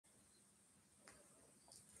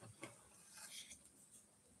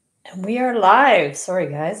And we are live. Sorry,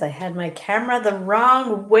 guys. I had my camera the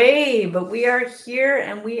wrong way, but we are here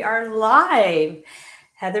and we are live.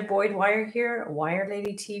 Heather Boyd Wire here, Wire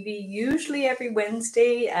Lady TV, usually every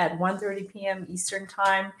Wednesday at 1:30 p.m. Eastern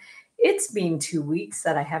Time. It's been 2 weeks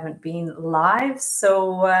that I haven't been live,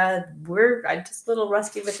 so I'm just a little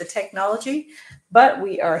rusty with the technology, but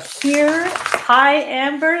we are here. Hi,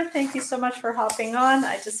 Amber. Thank you so much for hopping on.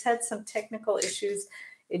 I just had some technical issues.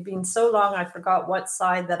 It'd been so long, I forgot what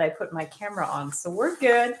side that I put my camera on. So we're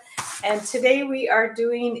good. And today we are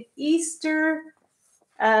doing Easter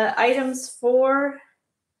items for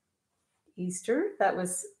Easter. That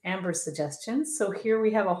was Amber's suggestion. So here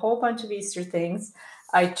we have a whole bunch of Easter things.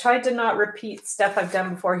 I tried to not repeat stuff I've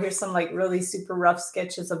done before. Here's some like really super rough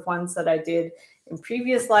sketches of ones that I did in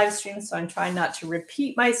previous live streams. So I'm trying not to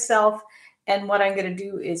repeat myself. And what I'm going to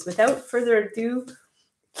do is, without further ado,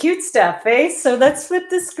 cute stuff, eh? So let's flip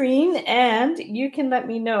the screen and you can let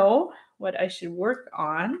me know what I should work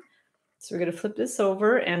on. So we're going to flip this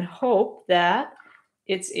over and hope that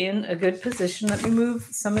it's in a good position. Let me move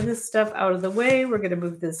some of this stuff out of the way. We're going to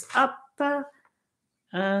move this up.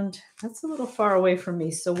 And that's a little far away from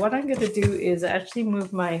me. So what I'm going to do is actually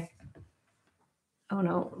move my, oh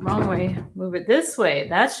no, wrong way. Move it this way.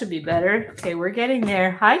 That should be better. Okay, we're getting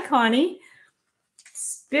there. Hi, Connie.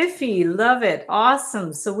 Spiffy, love it.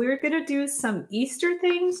 Awesome. So we're going to do some Easter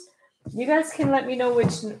things. You guys can let me know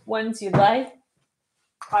which ones you like.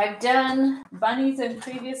 I've done bunnies in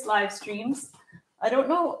previous live streams. I don't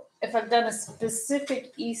know if I've done a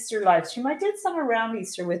specific Easter live stream. I did some around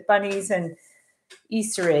Easter with bunnies and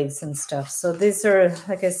Easter eggs and stuff. So these are,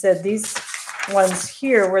 like I said, these ones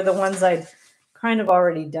here were the ones I'd kind of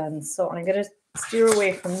already done. So I'm going to steer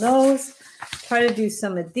away from those, try to do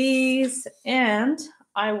some of these, and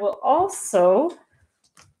I will also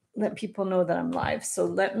let people know that I'm live. So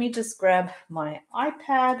let me just grab my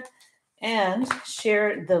iPad and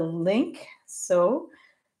share the link. So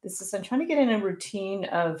I'm trying to get in a routine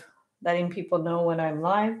of letting people know when I'm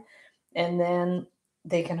live, and then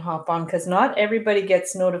they can hop on, because not everybody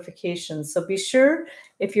gets notifications. So be sure,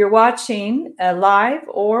 if you're watching live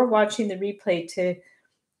or watching the replay, to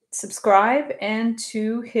subscribe and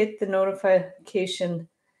to hit the notification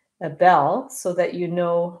bell so that you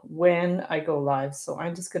know when I go live. So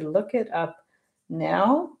I'm just going to look it up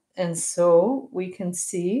now, and so we can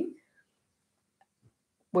see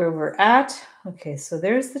where we're at. Okay, so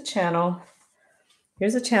there's the channel.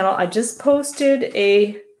 Here's the channel. I just posted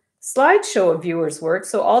a slideshow of viewers' work.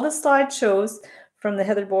 So all the slideshows from the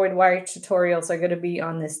Heather Boyd Wire tutorials are going to be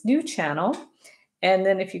on this new channel. And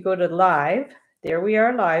then if you go to live, there we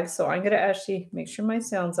are live. So I'm going to actually make sure my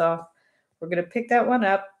sound's off. We're going to pick that one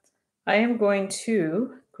up. I am going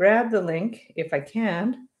to grab the link if I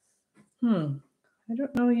can. I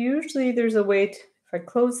don't know. Usually there's a way to, if I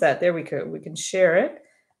close that, there we go. We can share it.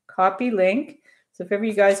 Copy link. So if ever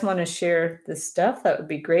you guys want to share this stuff, that would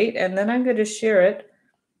be great. And then I'm going to share it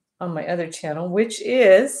on my other channel, which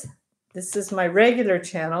is, this is my regular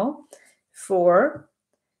channel for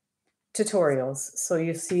tutorials. So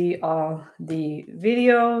you see all the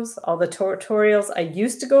videos, all the tutorials. I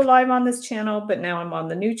used to go live on this channel, but now I'm on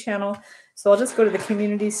the new channel. So I'll just go to the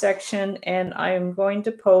community section and I am going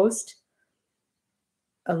to post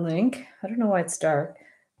a link. I don't know why it's dark.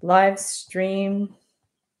 Live stream.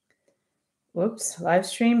 Whoops. Live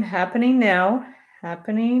stream happening now.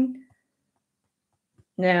 Happening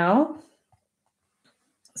now.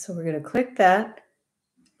 So we're going to click that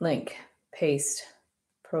link, paste,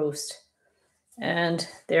 post, and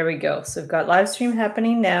there we go. So we've got live stream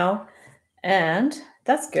happening now, and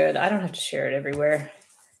that's good. I don't have to share it everywhere.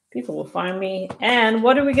 People will find me. And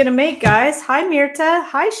what are we going to make, guys? Hi, Mirta.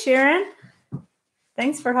 Hi, Sharon.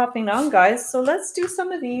 Thanks for hopping on, guys. So let's do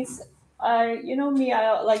some of these. You know me,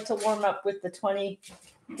 I like to warm up with the 20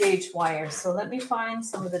 gauge wire. So let me find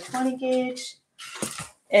some of the 20 gauge.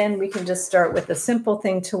 And we can just start with a simple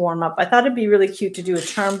thing to warm up. I thought it'd be really cute to do a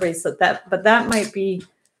charm bracelet, but that might be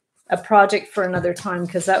a project for another time,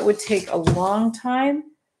 because that would take a long time.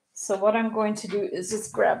 So what I'm going to do is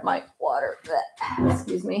just grab my water.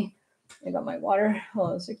 Excuse me. I got my water.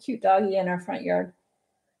 Oh, there's a cute doggy in our front yard.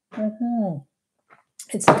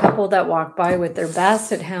 It's a couple that walked by with their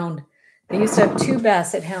basset hound. They used to have 2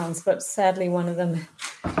 basset hounds, but sadly one of them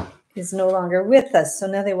is no longer with us. So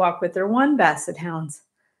now they walk with their 1 basset hound,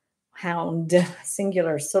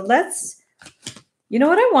 singular. So let's, you know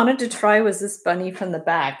what I wanted to try was this bunny from the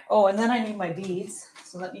back. Oh, and then I need my beads.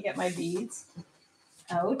 So let me get my beads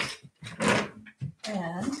out.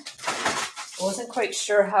 And I wasn't quite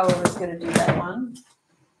sure how I was going to do that one.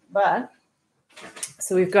 But,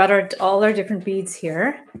 so we've got all our different beads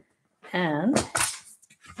here. And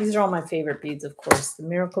These are all my favorite beads, of course. The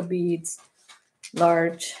miracle beads,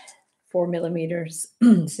 large, 4 millimeters,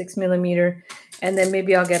 6 millimeter, and then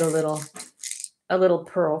maybe I'll get a little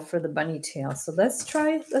pearl for the bunny tail. So let's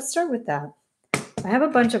start with that. I have a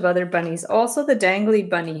bunch of other bunnies. Also the dangly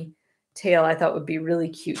bunny tail I thought would be really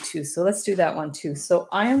cute too. So let's do that one too. So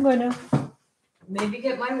I am going to maybe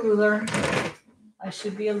get my ruler. I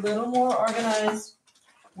should be a little more organized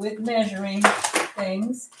with measuring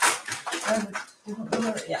things.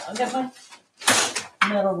 Yeah, I'll get my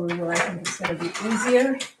metal ruler. I think it's going to be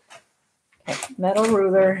easier. Okay, metal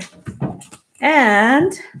ruler.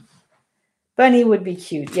 And bunny would be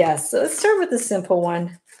cute. Yes. So let's start with the simple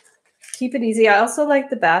one. Keep it easy. I also like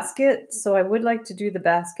the basket, so I would like to do the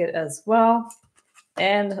basket as well.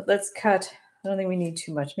 And let's cut. I don't think we need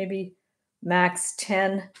too much. Maybe max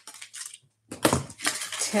 10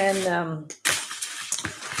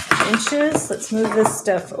 inches. Let's move this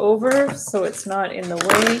stuff over so it's not in the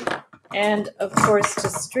way. And of course, to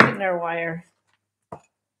straighten our wire,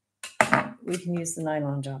 we can use the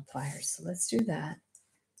nylon job pliers. So let's do that.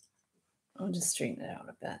 I'll just straighten it out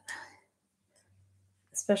a bit.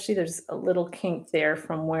 Especially there's a little kink there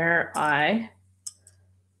from where I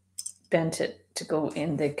bent it to go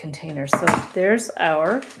in the container. So there's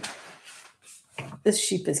this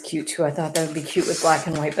sheep is cute too. I thought that would be cute with black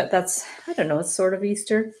and white, but that's, I don't know, it's sort of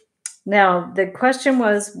Easter. Now, the question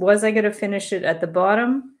was I going to finish it at the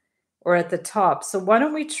bottom or at the top? So why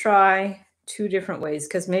don't we try 2 different ways?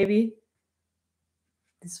 Because maybe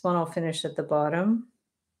this one I'll finish at the bottom.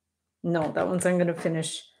 No, that one's I'm going to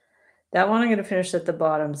finish. That one I'm going to finish at the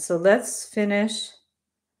bottom. So let's finish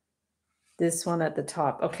this one at the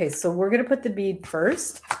top. Okay, so we're going to put the bead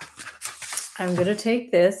first. I'm going to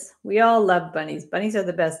take this. We all love bunnies. Bunnies are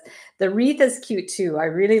the best. The wreath is cute too. I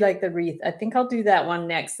really like the wreath. I think I'll do that one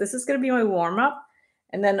next. This is going to be my warm-up.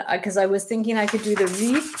 And then, because I was thinking I could do the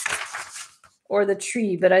wreath or the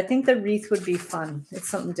tree, but I think the wreath would be fun. It's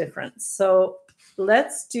something different. So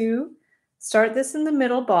let's start this in the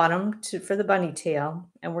middle bottom for the bunny tail.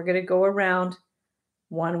 And we're going to go around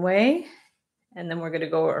one way. And then we're going to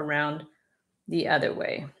go around the other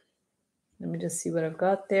way. Let me just see what I've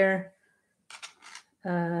got there.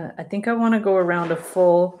 I think I want to go around a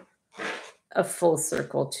full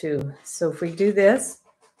circle too. So if we do this,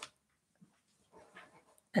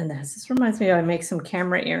 and this reminds me, I make some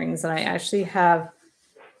camera earrings, and I actually have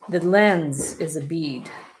the lens is a bead.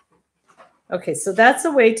 Okay, so that's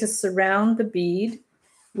a way to surround the bead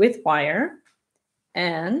with wire,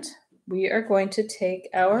 and we are going to take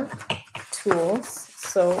our tools.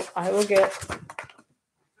 So I will get,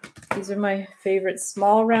 these are my favorite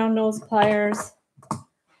small round nose pliers.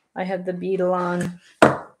 I have the Beadalon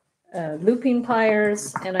looping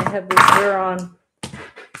pliers, and I have the Xuron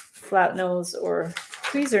flat nose or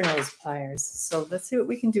tweezer nose pliers. So let's see what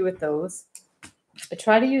we can do with those. I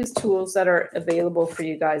try to use tools that are available for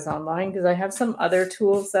you guys online, because I have some other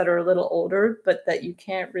tools that are a little older, but that you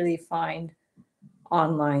can't really find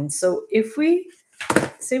online. So if we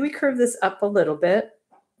say we curve this up a little bit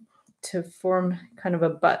to form kind of a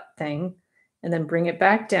butt thing, and then bring it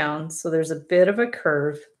back down, so there's a bit of a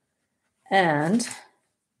curve. And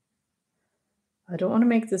I don't want to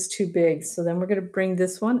make this too big. So then we're going to bring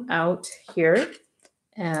this one out here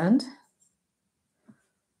and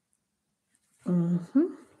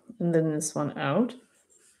then this one out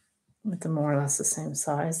with the more or less the same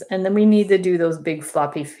size. And then we need to do those big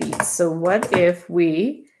floppy feet. So what if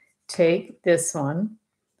we take this one?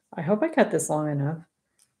 I hope I cut this long enough.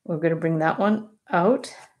 We're going to bring that one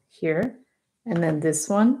out here. And then this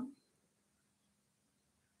one,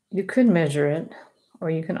 you could measure it or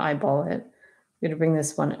you can eyeball it. We're going to bring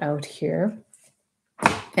this one out here.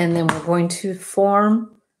 And then we're going to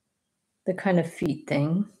form the kind of feet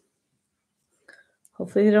thing.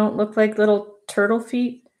 Hopefully they don't look like little turtle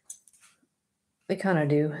feet. They kind of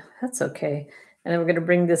do. That's okay. And then we're going to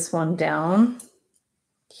bring this one down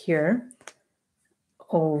here,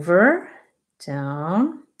 over,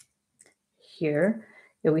 down, here.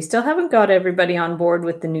 Yeah, we still haven't got everybody on board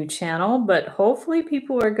with the new channel, but hopefully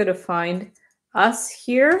people are going to find us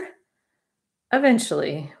here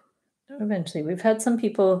eventually. Eventually. We've had some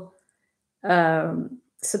people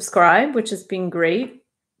subscribe, which has been great,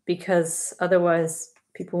 because otherwise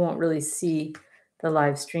people won't really see the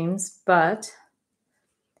live streams. But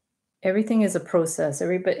everything is a process.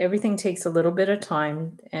 Everything takes a little bit of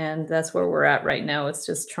time, and that's where we're at right now. It's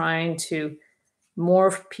just trying to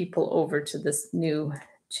morph people over to this new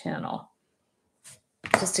channel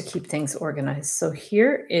just to keep things organized. So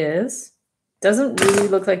here is, doesn't really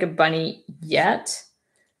look like a bunny yet,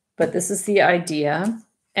 but this is the idea.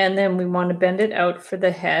 And then we want to bend it out for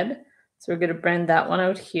the head. So we're going to bend that one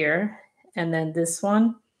out here. And then this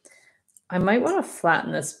one, I might want to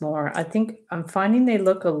flatten this more. I think I'm finding they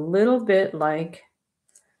look a little bit like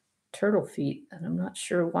turtle feet, and I'm not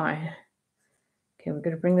sure why. Okay, we're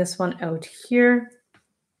going to bring this one out here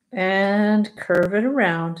and curve it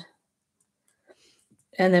around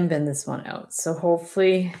and then bend this one out. So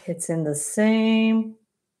hopefully it's in the same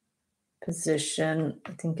position.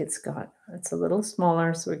 I think it's a little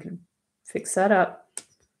smaller, so we can fix that up.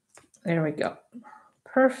 There we go.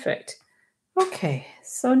 Perfect. Okay,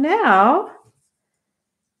 so now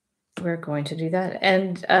we're going to do that.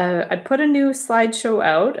 And I put a new slideshow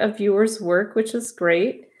out of viewers' work, which is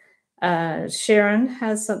great. Sharon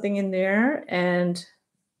has something in there, and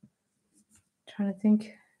I'm trying to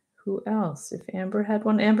think who else. If Amber had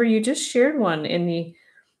one. Amber, you just shared one in the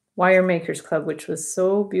Wire Makers Club, which was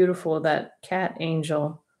so beautiful, that cat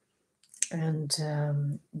angel.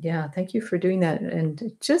 And yeah, thank you for doing that.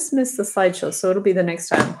 And just missed the slideshow, so it'll be the next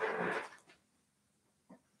time.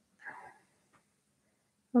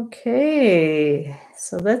 Okay,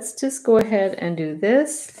 so let's just go ahead and do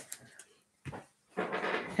this.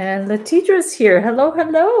 And Latidra's here. Hello,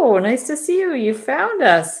 hello. Nice to see you. You found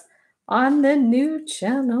us on the new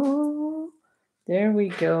channel. There we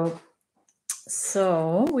go.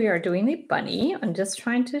 So we are doing a bunny. I'm just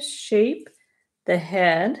trying to shape the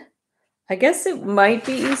head. I guess it might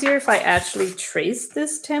be easier if I actually trace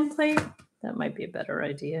this template. That might be a better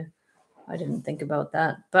idea. I didn't think about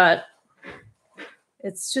that, but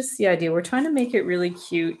it's just the idea. We're trying to make it really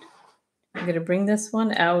cute. I'm going to bring this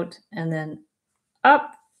one out and then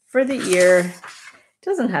up for the ear. It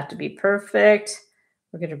doesn't have to be perfect.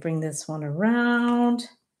 We're going to bring this one around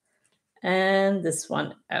and this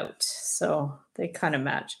one out. So they kind of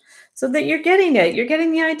match. So that you're getting it. You're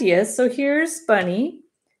getting the idea. So here's Bunny.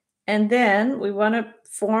 And then we want to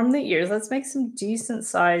form the ears. Let's make some decent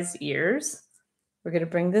size ears. We're going to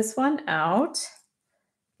bring this one out.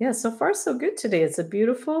 Yeah, so far so good today. It's a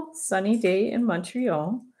beautiful sunny day in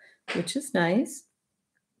Montreal, which is nice.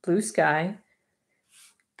 Blue sky.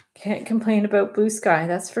 Can't complain about blue sky,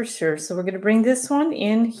 that's for sure. So we're going to bring this one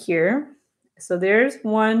in here. So there's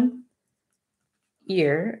one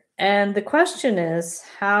ear. And the question is,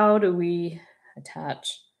 how do we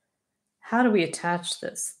attach? How do we attach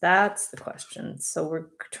this? That's the question. So we're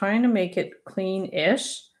trying to make it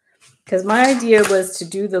clean-ish, because my idea was to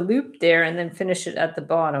do the loop there and then finish it at the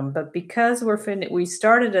bottom. But because we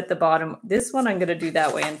started at the bottom, this one I'm going to do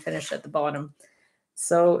that way and finish at the bottom.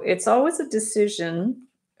 So it's always a decision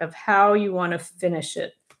of how you want to finish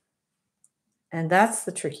it. And that's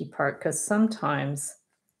the tricky part, because sometimes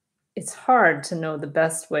it's hard to know the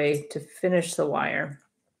best way to finish the wire.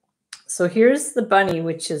 So here's the bunny,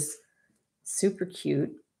 which is super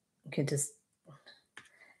cute. Okay,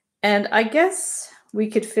 and I guess we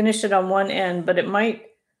could finish it on one end, but it might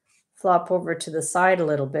flop over to the side a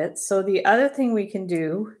little bit. So the other thing we can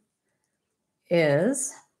do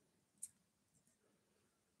is,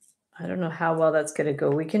 I don't know how well that's going to go.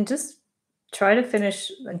 We can just try to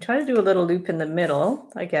finish and try to do a little loop in the middle,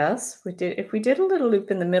 I guess. If we did a little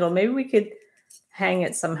loop in the middle, maybe we could hang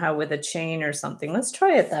it somehow with a chain or something. Let's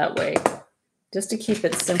try it that way, just to keep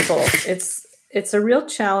it simple. It's a real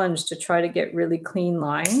challenge to try to get really clean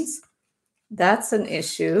lines. That's an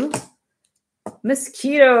issue.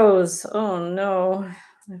 Mosquitoes. Oh no.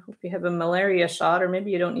 I hope you have a malaria shot, or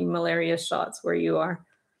maybe you don't need malaria shots where you are.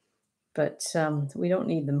 But we don't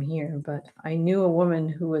need them here. But I knew a woman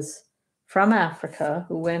who was from Africa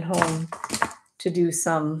who went home to do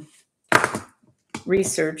some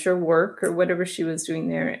research or work or whatever she was doing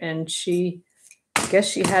there. And I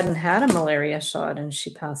guess she hadn't had a malaria shot, and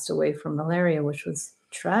she passed away from malaria, which was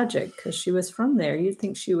tragic because she was from there. You'd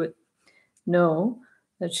think she would know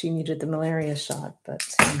that she needed the malaria shot. But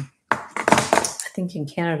I think in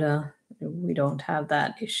Canada, we don't have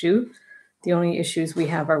that issue. The only issues we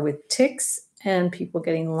have are with ticks and people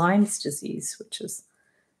getting Lyme's disease, which is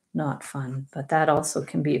not fun. But that also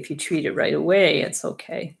can be, if you treat it right away, it's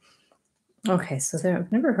okay. Okay, so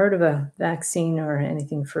I've never heard of a vaccine or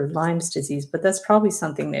anything for Lyme's disease, but that's probably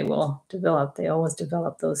something they will develop. They always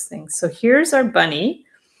develop those things. So here's our bunny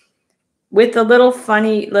with a little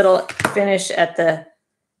funny little finish at the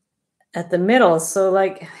middle. So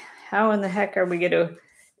like, how in the heck are we going to...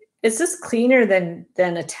 It's just cleaner than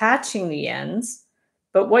attaching the ends.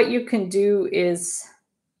 But what you can do is,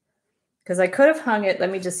 because I could have hung it,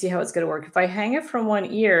 let me just see how it's going to work. If I hang it from one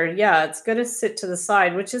ear, yeah, it's going to sit to the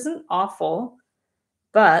side, which isn't awful.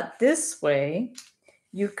 But this way,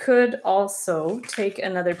 you could also take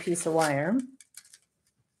another piece of wire.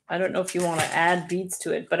 I don't know if you want to add beads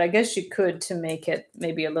to it, but I guess you could to make it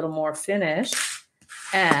maybe a little more finished.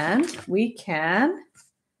 And we can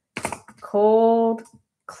cold,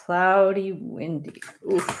 cloudy, windy.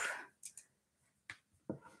 Oof.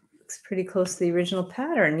 Looks pretty close to the original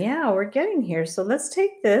pattern. Yeah, we're getting here. So let's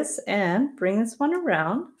take this and bring this one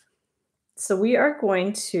around. So we are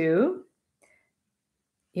going to,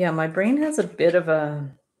 yeah, my brain has a bit of a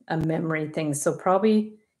memory thing. So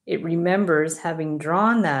probably it remembers having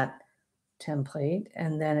drawn that template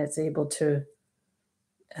and then it's able to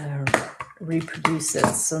reproduce it.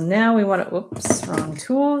 So now we want to, oops, wrong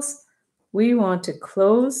tools. We want to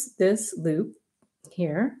close this loop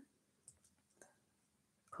here.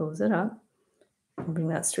 Close it up and bring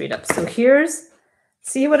that straight up. So here's,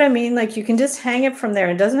 see what I mean? Like you can just hang it from there.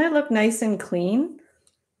 And doesn't it look nice and clean?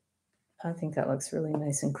 I think that looks really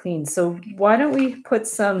nice and clean. So why don't we put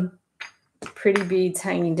some pretty beads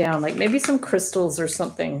hanging down, like maybe some crystals or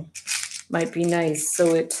something might be nice.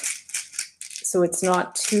 So it's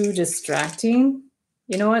not too distracting.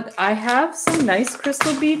 You know what? I have some nice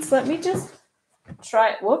crystal beads. Let me just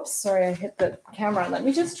try. Whoops, sorry, I hit the camera. Let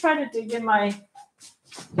me just try to dig in my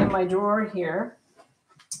drawer here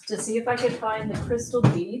to see if I can find the crystal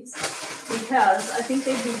beads, because I think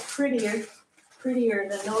they'd be prettier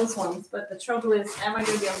than those ones. But the trouble is, am I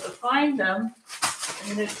going to be able to find them?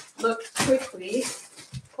 I'm going to look quickly,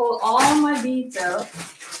 pull all my beads out,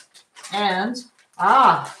 and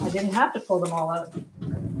I didn't have to pull them all out.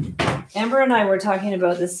 Amber and I were talking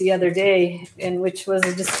about this the other day, in which was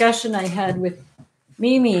a discussion I had with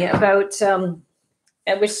Mimi about,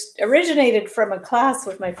 which originated from a class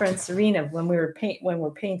with my friend Serena when we're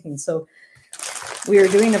painting. So we were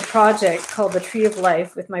doing a project called The Tree of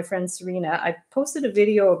Life with my friend Serena. I posted a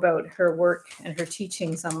video about her work and her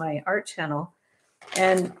teachings on my art channel.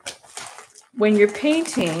 And when you're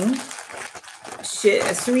painting,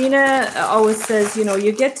 Serena always says, you know,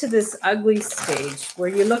 you get to this ugly stage where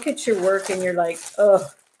you look at your work and you're like, oh,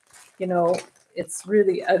 you know, it's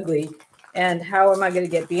really ugly. And how am I going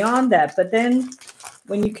to get beyond that? But then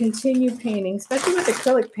when you continue painting, especially with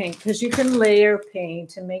acrylic paint, because you can layer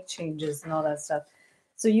paint and make changes and all that stuff.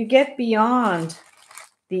 So you get beyond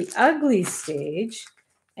the ugly stage,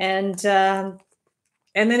 and then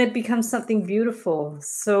it becomes something beautiful.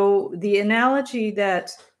 So the analogy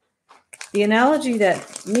that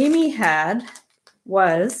Mimi had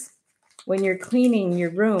was when you're cleaning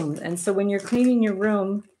your room. And so when you're cleaning your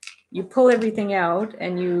room, you pull everything out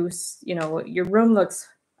and you know, your room looks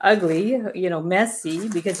ugly, you know, messy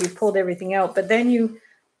because you pulled everything out, but then you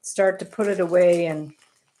start to put it away and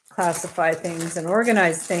classify things and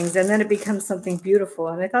organize things, and then it becomes something beautiful.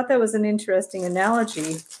 And I thought that was an interesting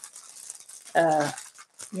analogy,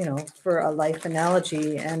 you know, for a life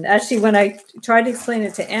analogy. And actually, when I tried to explain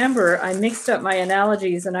it to Amber, I mixed up my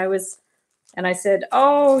analogies, and I said,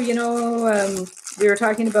 oh, you know, we were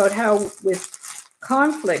talking about how with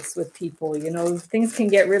conflicts with people, you know, things can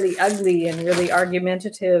get really ugly and really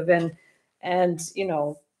argumentative and you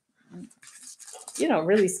know,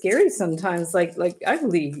 really scary sometimes, like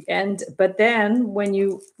ugly. But then when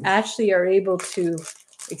you actually are able to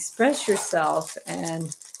express yourself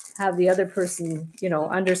and have the other person, you know,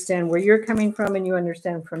 understand where you're coming from and you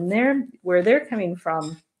understand from where they're coming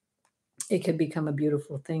from, it could become a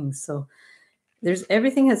beautiful thing. So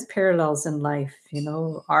everything has parallels in life, you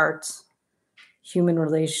know, art, human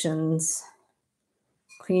relations,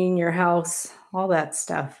 cleaning your house, all that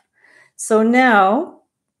stuff. So now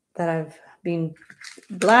that I've been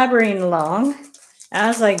blabbering along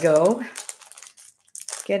as I go,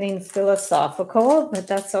 getting philosophical, but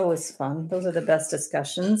that's always fun. Those are the best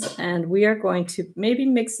discussions. And we are going to maybe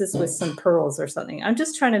mix this with some pearls or something. I'm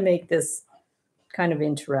just trying to make this kind of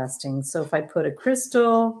interesting. So if I put a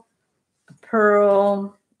crystal, a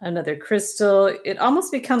pearl, another crystal, it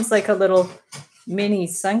almost becomes like a little mini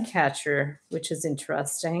sun catcher, which is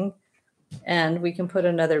interesting. And we can put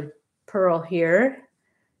another pearl here.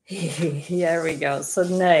 There we go. So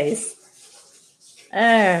nice.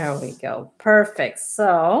 There we go. Perfect.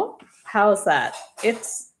 So how's that?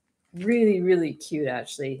 It's really, really cute,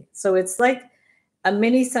 actually. So it's like a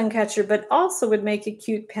mini sun catcher, but also would make a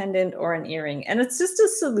cute pendant or an earring. And it's just a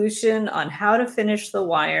solution on how to finish the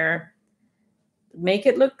wire, make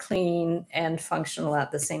it look clean and functional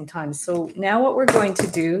at the same time. So now what we're going to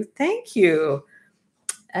do, thank you.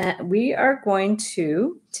 We are going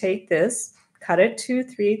to take this, cut it to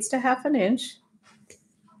 3/8 to 1/2 inch,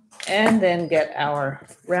 and then get our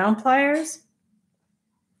round pliers.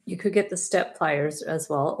 You could get the step pliers as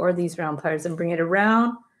well, or these round pliers, and bring it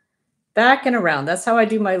around, back and around. That's how I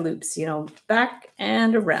do my loops, you know, back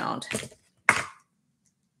and around.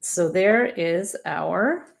 So there is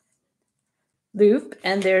our loop,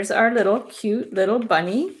 and there's our little cute little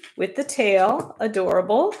bunny with the tail,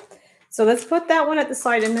 adorable. So let's put that one at the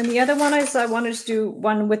side, and then the other one I wanted to do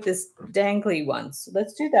one with this dangly one. So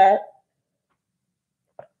let's do that.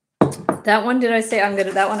 That one, did I say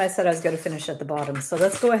that one I said I was gonna finish at the bottom. So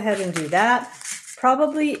let's go ahead and do that.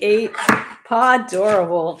 Probably 8.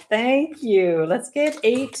 Adorable. Thank you. Let's get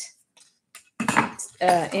 8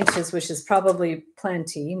 inches, which is probably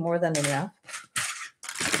plenty, more than enough.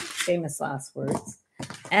 Famous last words.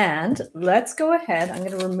 And let's go ahead. I'm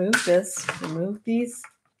going to remove these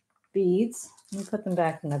beads, and put them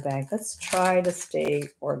back in the bag. Let's try to stay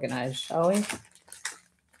organized, shall we?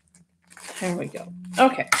 There we go.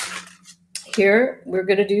 Okay. Here we're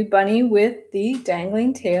going to do bunny with the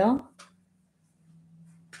dangling tail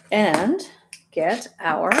and get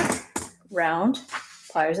our round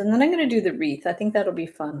pliers. And then I'm going to do the wreath. I think that'll be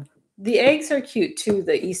fun. The eggs are cute too,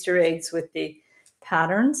 the Easter eggs with the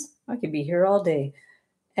patterns. I could be here all day.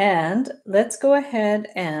 And let's go ahead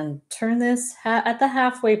and turn this at the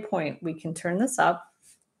halfway point. We can turn this up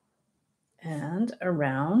and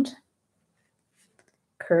around,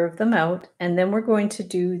 curve them out, and then we're going to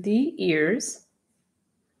do the ears.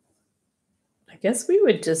 I guess we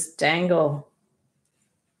would just dangle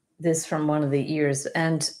this from one of the ears,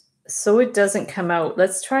 and so it doesn't come out.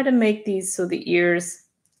 Let's try to make these so the ears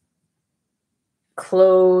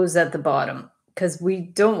close at the bottom, because we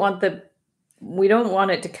don't want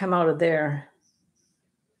it to come out of there.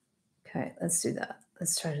 Okay, let's do that.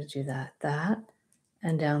 Let's try to do that,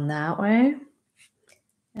 and down that way,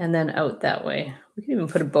 and then out that way. We can even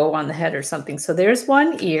put a bow on the head or something. So there's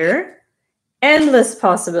one ear. Endless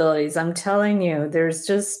possibilities. I'm telling you, there's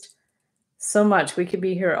just so much. We could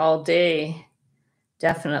be here all day.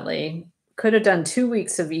 Definitely. Could have done 2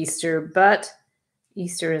 weeks of Easter, but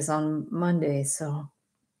Easter is on Monday, so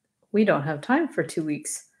we don't have time for 2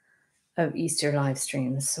 weeks of Easter live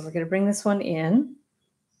streams. So we're going to bring this one in.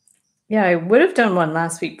 Yeah, I would have done one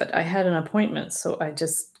last week, but I had an appointment, so I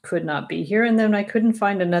just could not be here. And then I couldn't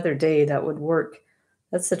find another day that would work.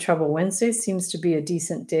 That's the trouble. Wednesday seems to be a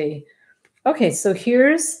decent day. Okay, so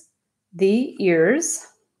here's the ears.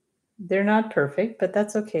 They're not perfect, but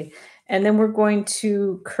that's okay. And then we're going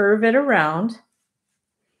to curve it around.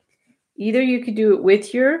 Either you could do it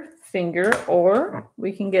with your finger, or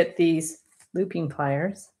we can get these looping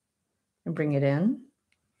pliers and bring it in.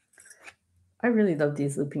 I really love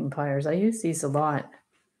these looping pliers. I use these a lot.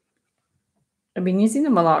 I've been using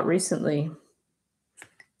them a lot recently.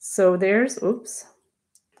 So there's, oops.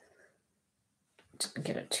 Didn't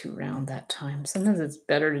get it too round that time. Sometimes it's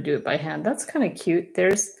better to do it by hand. That's kind of cute.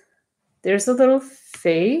 There's a little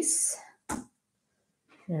face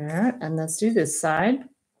there. And let's do this side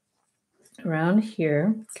around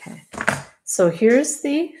here. Okay. So here's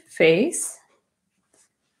the face.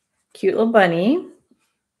 Cute little bunny.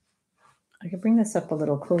 I can bring this up a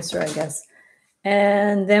little closer, I guess.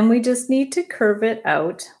 And then we just need to curve it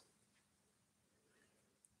out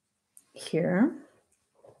here.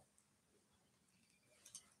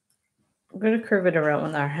 We're going to curve it around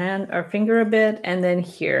with our finger a bit, and then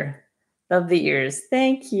here. Love the ears.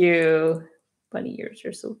 Thank you. Bunny ears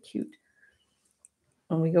are so cute.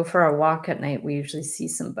 When we go for our walk at night, we usually see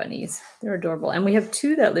some bunnies. They're adorable. And we have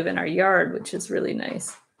 2 that live in our yard, which is really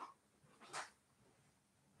nice.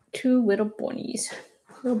 2 little bunnies,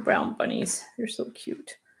 little brown bunnies. They're so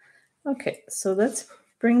cute. Okay, so let's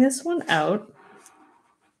bring this one out.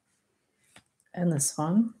 And this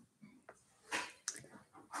one.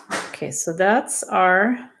 Okay, so that's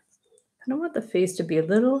I don't want the face to be a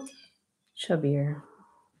little chubbier.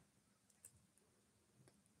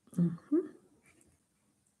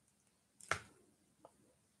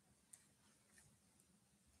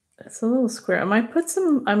 It's a little square. I might put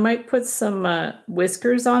some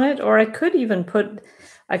whiskers on it, or I could even put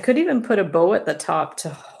a bow at the top to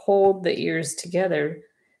hold the ears together,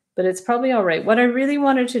 but it's probably all right. What I really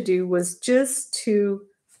wanted to do was just to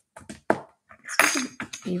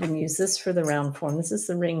even use this for the round form. This is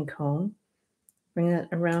the ring cone. Bring that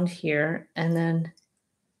around here, and then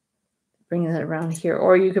bring that around here,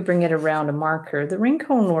 or you could bring it around a marker. The ring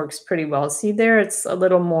cone works pretty well. See there, it's a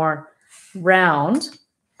little more round.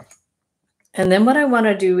 And then what I want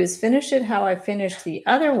to do is finish it how I finished the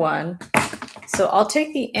other one. So I'll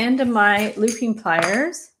take the end of my looping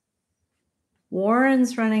pliers.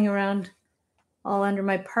 Warren's running around all under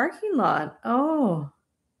my parking lot. Oh,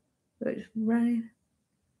 right.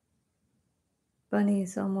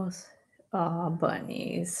 Bunnies almost. Oh,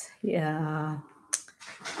 bunnies. Yeah.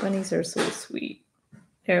 Bunnies are so sweet.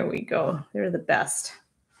 There we go. They're the best.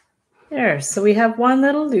 There. So we have one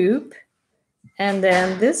little loop. And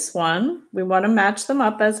then this one, we want to match them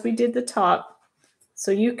up as we did the top. So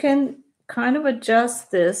you can kind of adjust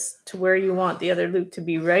this to where you want the other loop to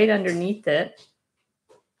be right underneath it.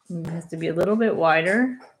 It has to be a little bit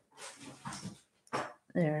wider.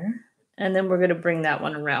 There. And then we're going to bring that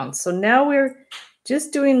one around. So now we're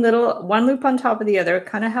just doing one loop on top of the other,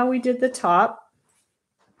 kind of how we did the top.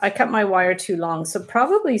 I cut my wire too long, so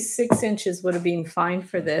probably 6 inches would have been fine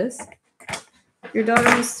for this. Your daughter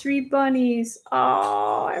has 3 bunnies.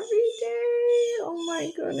 Oh, every day. Oh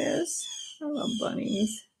my goodness. I love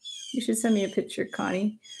bunnies. You should send me a picture,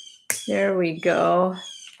 Connie. There we go.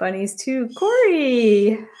 Bunnies too.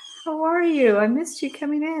 Corey, how are you? I missed you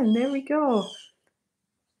coming in. There we go.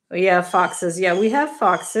 Oh, yeah, foxes. Yeah, we have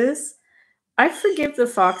foxes. I forgive the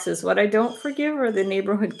foxes. What I don't forgive are the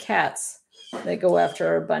neighborhood cats that go after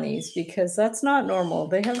our bunnies, because that's not normal.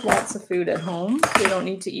 They have lots of food at home. They don't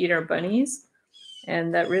need to eat our bunnies.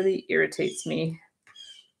 And that really irritates me.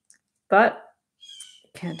 But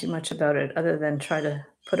can't do much about it other than try to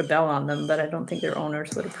put a bell on them. But I don't think their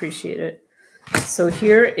owners would appreciate it. So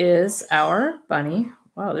here is our bunny.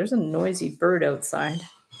 Wow, there's a noisy bird outside.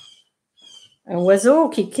 A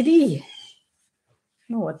wazo kikiri. I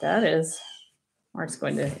don't know what that is. Mark's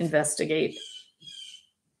going to investigate.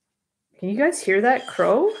 Can you guys hear that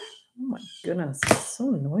crow? Oh my goodness, it's so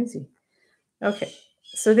noisy. Okay,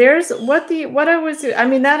 so there's what I was, I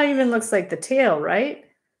mean, that even looks like the tail, right?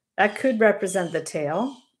 That could represent the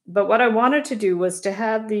tail. But what I wanted to do was to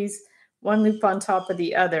have these one loop on top of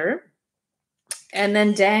the other and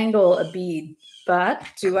then dangle a bead. But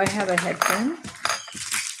do I have a head pin?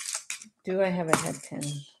 Do I have a head pin?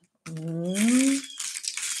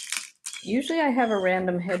 Usually I have a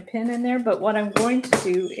random head pin in there, but what I'm going to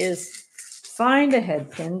do is find a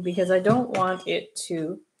head pin because I don't want it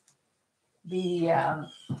to be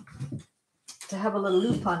to have a little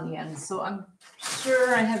loop on the end. So I'm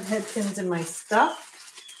sure I have head pins in my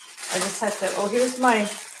stuff. I just have to, oh, here's my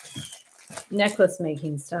necklace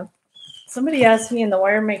making stuff. Somebody asked me in the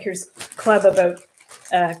Wire Makers Club about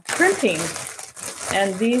crimping.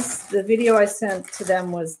 And the video I sent to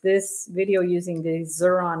them was this video using the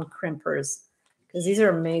Xuron crimpers, because these are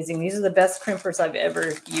amazing. These are the best crimpers I've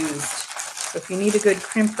ever used. So if you need a good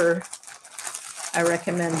crimper, I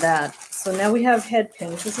recommend that. So now we have head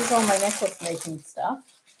pins. This is all my necklace making stuff.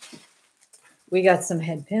 We got some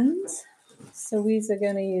head pins. So we are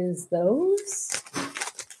going to use those.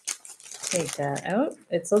 Take that out.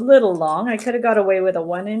 It's a little long. I could have got away with a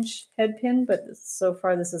 1-inch head pin, but so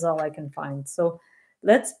far this is all I can find. So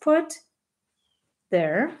let's put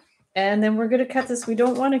there, and then we're going to cut this. We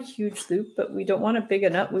don't want a huge loop, but we don't want it big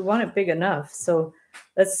enough. We want it big enough. So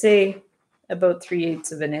let's say about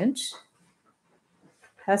 3/8 of an inch.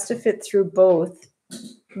 Has to fit through both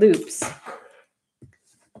loops.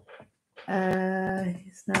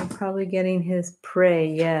 He's now probably getting his prey.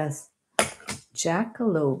 Yes.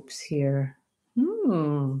 Jackalopes here.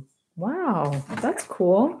 Wow, that's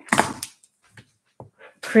cool.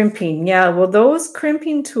 Crimping. Yeah, well, those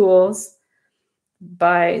crimping tools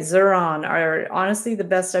by Xuron are honestly the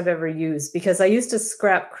best I've ever used, because I used to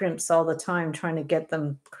scrap crimps all the time trying to get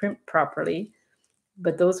them crimped properly.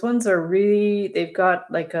 But those ones are really, they've got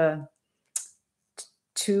like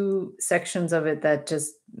 2 sections of it that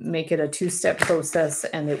just make it a 2-step process,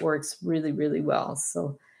 and it works really, really well.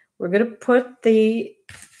 So we're going to put the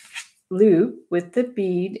loop with the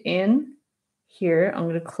bead in here. I'm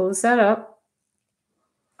going to close that up.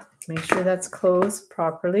 Make sure that's closed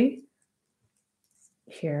properly.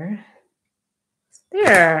 Here.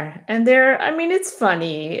 There. And there, I mean, it's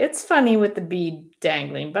funny. It's funny with the bead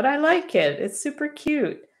dangling, but I like it. It's super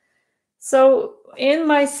cute. So in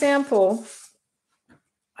my sample,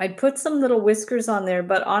 I put some little whiskers on there,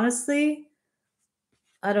 but honestly,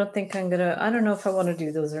 I don't think I don't know if I want to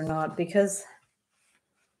do those or not, because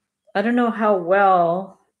I don't know how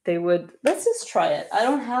well they would. Let's just try it. I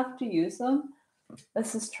don't have to use them.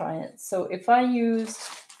 Let's just try it. So if I use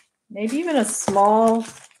maybe even a small,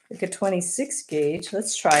 like a 26 gauge,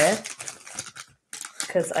 let's try it,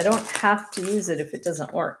 because I don't have to use it if it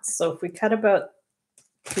doesn't work. So if we cut about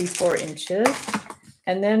 3-4 inches,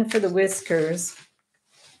 and then for the whiskers,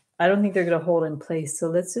 I don't think they're going to hold in place. So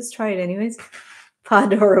let's just try it anyways.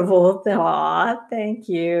 Adorable. Aw, thank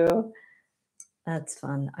you. That's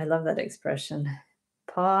fun. I love that expression.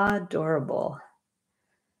 Pawdorable.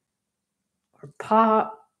 Or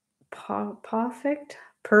perfect?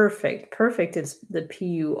 Perfect. Perfect is the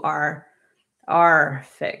P-U-R.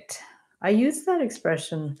 Perfect. I used that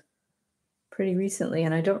expression pretty recently,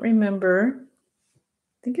 and I don't remember.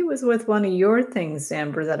 I think it was with one of your things,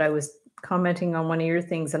 Amber, that I was commenting on one of your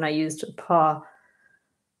things, and I used a paw,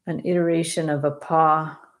 an iteration of a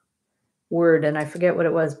paw word, and I forget what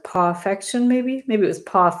it was. Pawfection, maybe? Maybe it was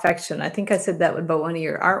pawfection. I think I said that about one of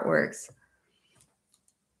your artworks.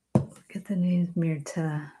 Get the names,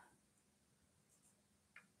 Mirta.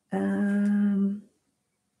 And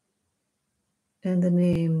the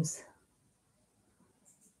names.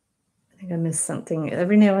 I think I missed something.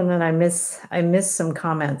 Every now and then I miss some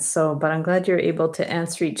comments. So, but I'm glad you're able to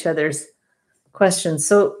answer each other's questions.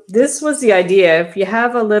 So this was the idea. If you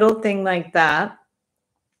have a little thing like that,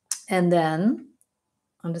 and then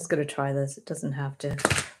I'm just going to try this. It doesn't have to,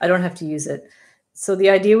 I don't have to use it. So the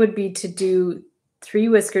idea would be to do 3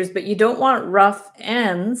 whiskers, but you don't want rough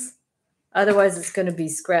ends. Otherwise it's going to be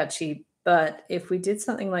scratchy. But if we did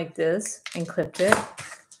something like this and clipped it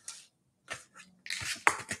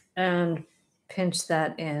and pinch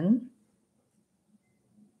that in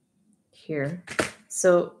here.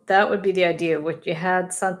 So that would be the idea. What you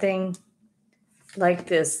had something like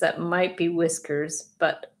this that might be whiskers,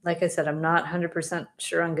 but like I said, I'm not 100%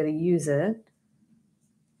 sure I'm going to use it.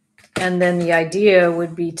 And then the idea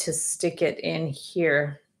would be to stick it in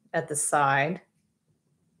here at the side.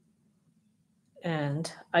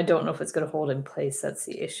 And I don't know if it's going to hold in place. That's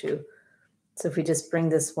the issue. So if we just bring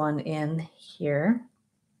this one in here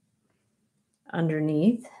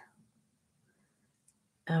underneath,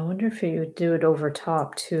 I wonder if you would do it over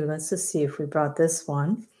top too. Let's just see if we brought this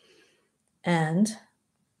one, and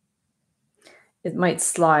it might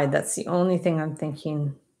slide. That's the only thing I'm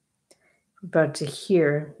thinking about to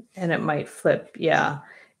here, and it might flip. Yeah,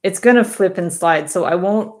 it's going to flip and slide. So I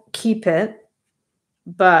won't keep it,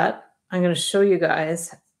 but I'm going to show you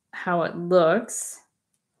guys how it looks.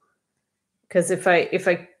 Because if I,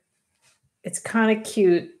 it's kind of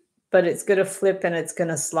cute, but it's going to flip and it's going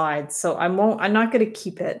to slide. So I'm not going to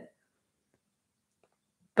keep it.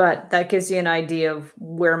 But that gives you an idea of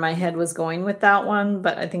where my head was going with that one.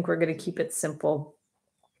 But I think we're going to keep it simple.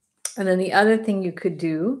 And then the other thing you could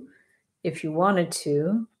do, if you wanted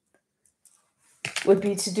to, would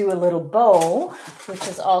be to do a little bow, which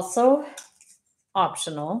is also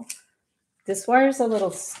optional. This wire's a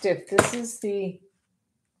little stiff. This is the,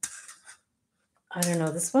 I don't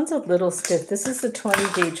know, this one's a little stiff. This is the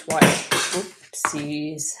 20 gauge wire.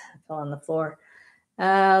 Oopsies, I fell on the floor.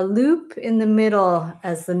 Loop in the middle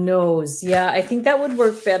as the nose. Yeah, I think that would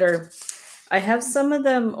work better. I have some of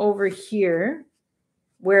them over here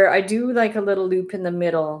where I do like a little loop in the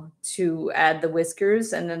middle to add the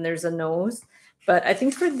whiskers, and then there's a nose. But I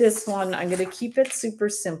think for this one, I'm going to keep it super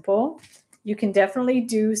simple. You can definitely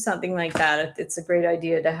do something like that. It's a great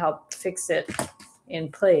idea to help fix it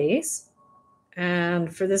in place.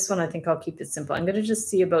 And for this one, I think I'll keep it simple. I'm going to just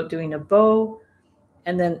see about doing a bow.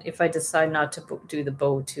 And then if I decide not to do the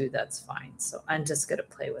bow too, that's fine. So I'm just going to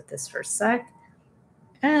play with this for a sec.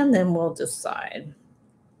 And then we'll decide.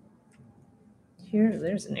 Here,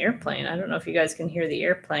 there's an airplane. I don't know if you guys can hear the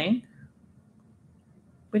airplane.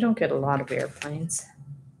 We don't get a lot of airplanes.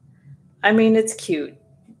 I mean, it's cute.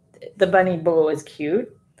 The bunny bow is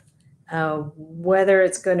cute. Whether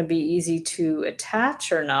it's going to be easy to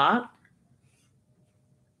attach or not,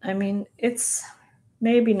 I mean, it's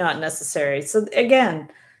maybe not necessary. So again,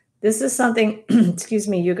 this is something, excuse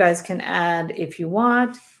me, you guys can add if you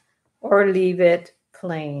want or leave it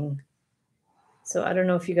plain. So I don't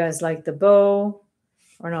know if you guys like the bow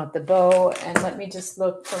or not the bow. And let me just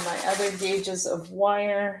look for my other gauges of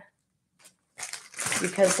wire,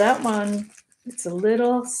 because that one, it's a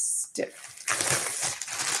little stiff.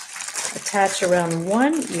 Attach around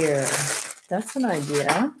one ear. That's an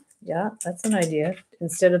idea. Yeah, that's an idea.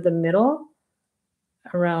 Instead of the middle,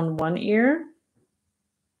 around one ear.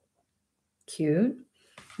 Cute.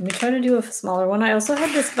 Let me try to do a smaller one. I also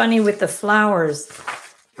had this bunny with the flowers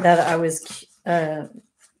that I was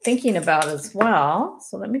thinking about as well.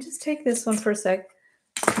 So let me just take this one for a sec.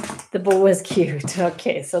 The bow was cute.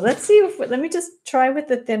 Okay, so let's see if, let me just try with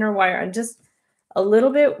the thinner wire. I'm just a little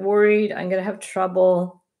bit worried I'm going to have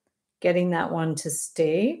trouble getting that one to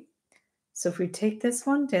stay. So if we take this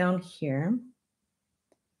one down here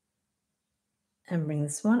and bring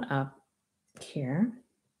this one up here.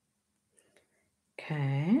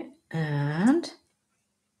 Okay, and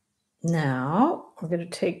now we're going to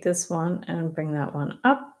take this one and bring that one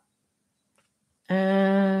up.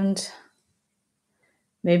 And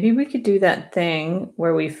maybe we could do that thing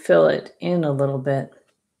where we fill it in a little bit.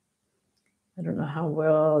 I don't know how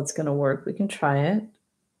well it's going to work. We can try it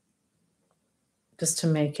just to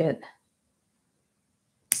make it.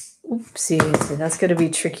 Oopsie, that's going to be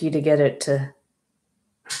tricky to get it to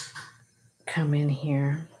come in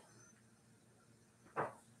here.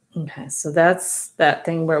 Okay, so that's that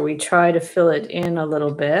thing where we try to fill it in a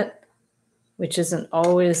little bit, which isn't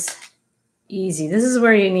always easy. This is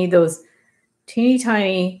where you need those teeny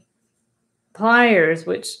tiny pliers,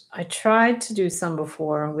 which I tried to do some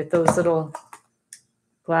before with those little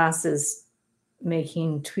glasses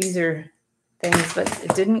making tweezer things, but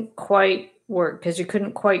it didn't quite work because you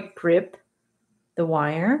couldn't quite grip the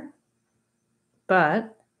wire.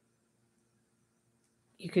 But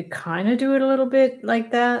you could kind of do it a little bit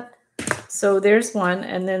like that. So there's one.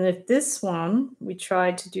 And then if this one, we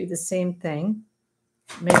tried to do the same thing,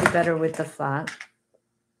 maybe better with the flat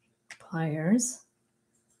pliers.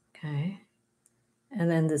 Okay. And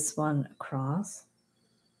then this one across.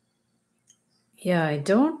 Yeah, I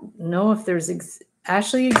don't know if there's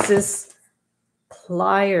actually exists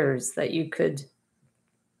pliers that you could,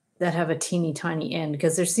 that have a teeny tiny end,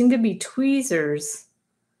 because there seem to be tweezers,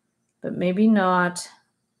 but maybe not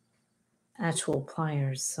actual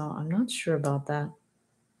pliers. So I'm not sure about that.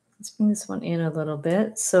 Let's bring this one in a little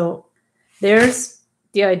bit. So there's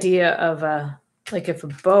the idea of a, like if a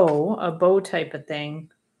bow type of thing,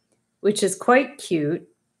 which is quite cute.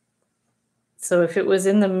 So if it was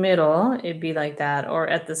in the middle, it'd be like that, or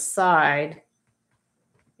at the side,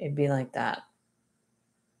 it'd be like that.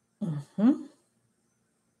 Or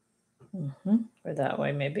that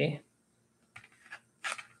way, maybe.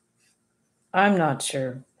 I'm not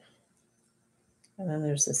sure. And then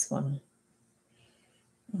there's this one,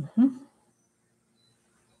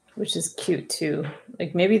 which is cute too.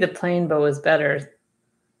 Like maybe the plain bow is better.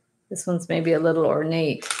 This one's maybe a little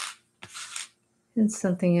ornate. And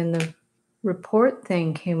something in the report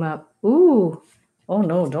thing came up. Ooh. Oh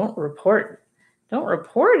no, don't report. Don't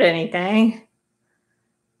report anything.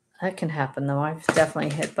 That can happen though. I've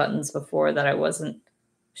definitely hit buttons before that I wasn't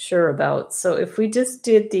sure about. So if we just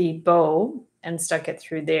did the bow and stuck it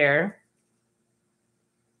through there,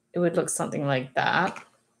 it would look something like that.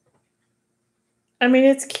 I mean,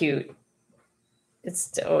 it's cute.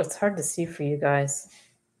 It's hard to see for you guys.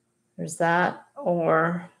 There's that,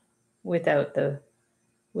 or without the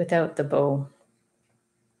bow.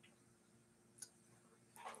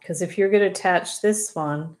 Because if you're going to attach this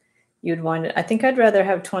one, you'd want it. I think I'd rather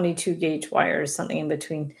have 22 gauge wires, something in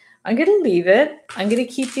between. I'm going to leave it. I'm going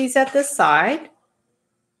to keep these at the side.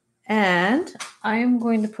 And I'm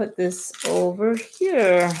going to put this over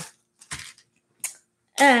here.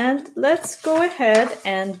 And let's go ahead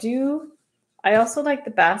and do, I also like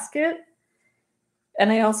the basket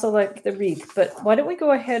and I also like the wreath, but why don't we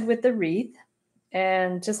go ahead with the wreath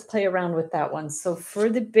and just play around with that one. So for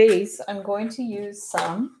the base, I'm going to use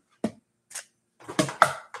some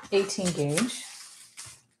 18 gauge.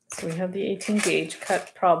 So we have the 18 gauge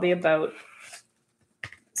cut probably about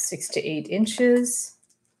 6 to 8 inches.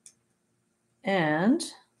 And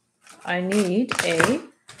I need a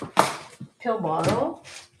pill bottle.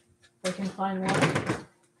 If I can find one.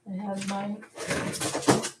 I have my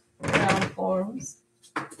round forms.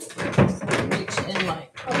 So I reach in my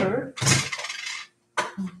cupboard.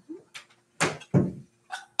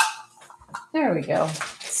 There we go.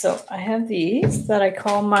 So I have these that I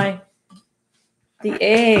call the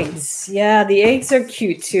eggs. Yeah, the eggs are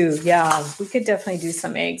cute too. Yeah, we could definitely do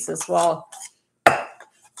some eggs as well.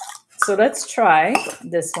 So let's try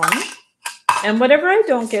this one. And whatever I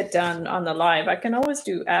don't get done on the live, I can always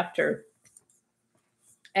do after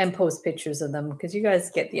and post pictures of them, because you guys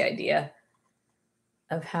get the idea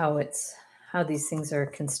of how these things are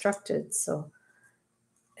constructed. So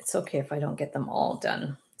it's okay if I don't get them all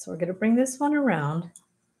done. So we're going to bring this one around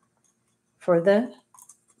for the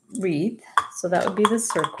wreath. So that would be the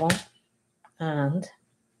circle. And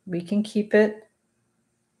we can keep it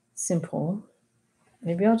simple.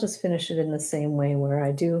 Maybe I'll just finish it in the same way where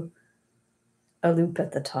I do a loop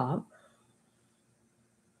at the top.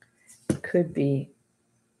 It could be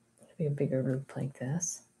a bigger loop like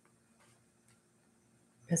this.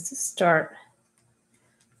 Let's just start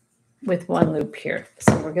with one loop here.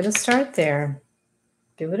 So we're going to start there,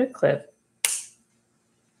 give it a clip.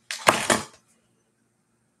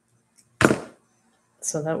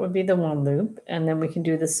 So that would be the one loop. And then we can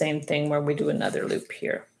do the same thing where we do another loop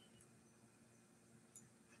here.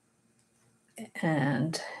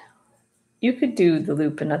 And you could do the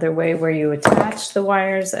loop another way where you attach the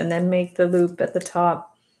wires and then make the loop at the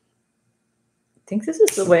top. I think this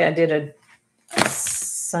is the way I did a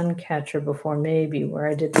sun catcher before, maybe, where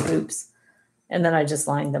I did the loops and then I just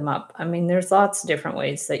lined them up. I mean, there's lots of different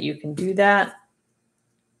ways that you can do that.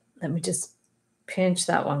 Let me just pinch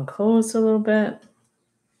that one close a little bit.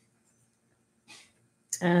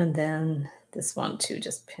 And then this one too,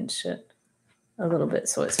 just pinch it a little bit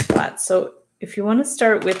so it's flat. So if you want to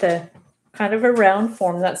start with a kind of a round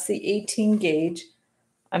form, that's the 18 gauge.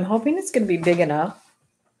 I'm hoping it's going to be big enough.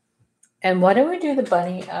 And why don't we do the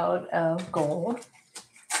bunny out of gold?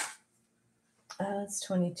 It's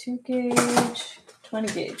 22 gauge,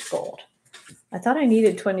 20 gauge gold. I thought I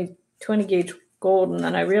needed 20 gauge gold, and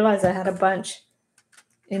then I realized I had a bunch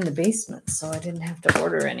in the basement, so I didn't have to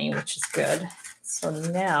order any, which is good. So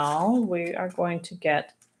now we are going to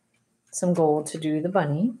get some gold to do the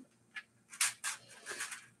bunny.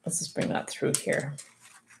 Let's just bring that through here.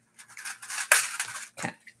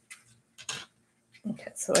 Okay.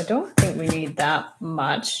 Okay, so I don't think we need that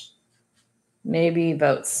much. Maybe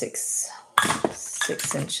about 6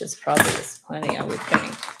 inches probably is plenty, I would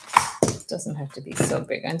think. It doesn't have to be so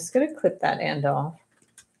big. I'm just going to clip that end off.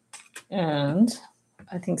 And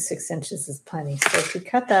I think 6 inches is plenty. So if we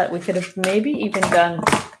cut that, we could have maybe even done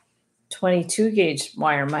 22 gauge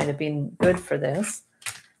wire might have been good for this.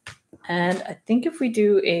 And I think if we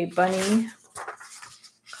do a bunny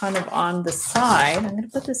kind of on the side, I'm going to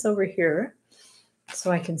put this over here so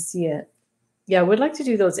I can see it. Yeah, I would like to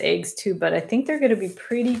do those eggs too, but I think they're going to be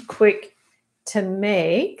pretty quick to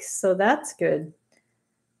make, so that's good.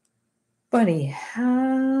 Bunny,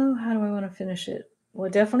 how do I want to finish it?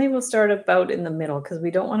 Well, definitely we'll start about in the middle because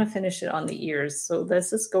we don't want to finish it on the ears. So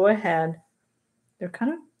let's just go ahead. They're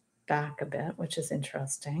kind of back a bit, which is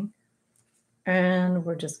interesting. And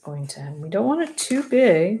we're just going to, we don't want it too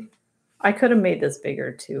big. I could have made this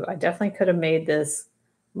bigger too. I definitely could have made this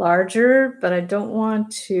larger, but I don't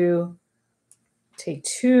want to take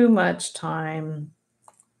too much time.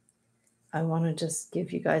 I want to just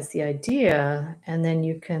give you guys the idea, and then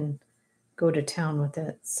you can go to town with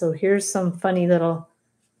it. So here's some funny little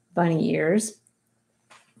bunny ears.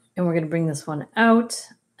 And we're going to bring this one out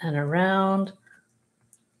and around.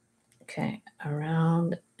 Okay,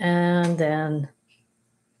 around and then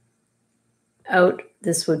out.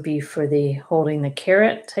 This would be for the holding the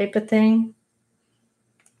carrot type of thing.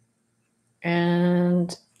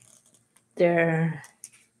 And there,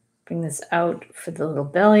 bring this out for the little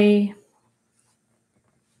belly.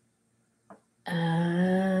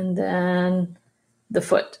 And then the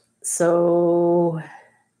foot. So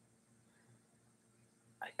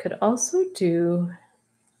I could also do,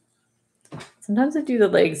 sometimes I do the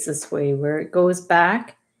legs this way where it goes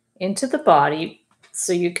back into the body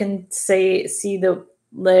so you can see the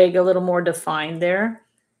leg a little more defined there,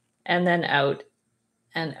 and then out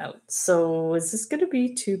and out. So is this going to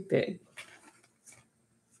be too big?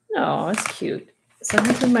 No, it's cute.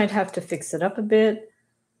 Sometimes we might have to fix it up a bit,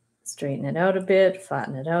 straighten it out a bit,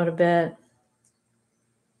 flatten it out a bit.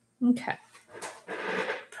 Okay,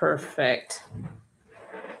 perfect.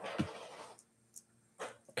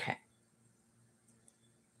 Okay,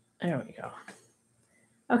 there we go.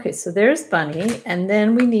 Okay, so there's bunny, and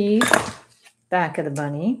then we need back of the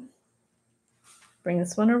bunny. Bring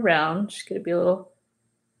this one around. She's going to be a little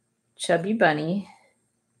chubby bunny.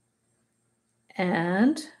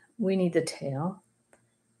 And we need the tail.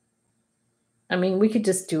 I mean, we could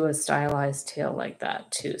just do a stylized tail like that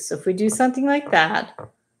too. So if we do something like that,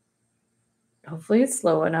 hopefully it's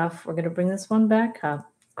low enough. We're going to bring this one back up.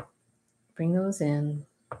 Bring those in.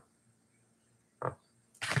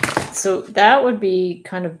 So that would be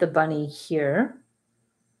kind of the bunny here.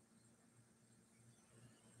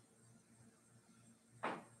 I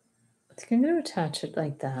think I'm going to attach it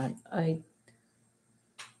like that.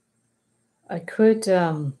 I could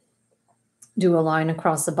do a line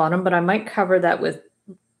across the bottom, but I might cover that with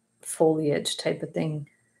foliage type of thing.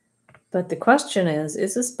 But the question is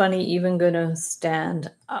this bunny even going to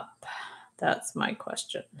stand up? That's my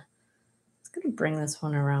question. I'm just going to bring this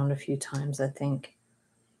one around a few times, I think,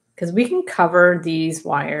 because we can cover these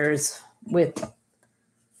wires with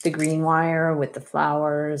the green wire, with the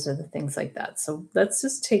flowers or the things like that. So let's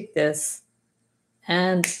just take this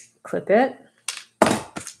and clip it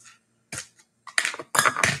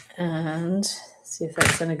and see if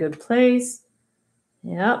that's in a good place.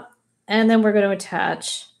 Yep. And then we're going to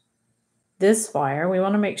attach this wire. We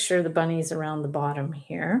want to make sure the bunny's around the bottom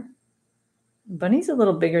here. Bunny's a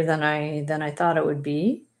little bigger than I thought it would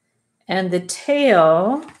be. And the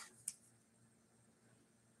tail,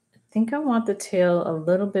 I think I want the tail a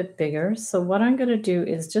little bit bigger. So what I'm going to do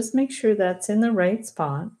is just make sure that's in the right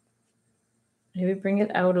spot. Maybe bring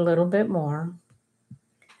it out a little bit more.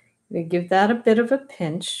 We give that a bit of a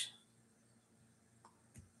pinch.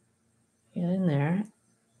 Get in there.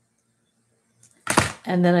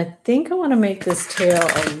 And then I think I want to make this tail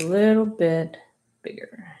a little bit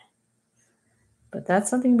bigger. But that's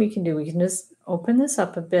something we can do. We can just open this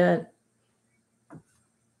up a bit.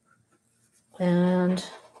 And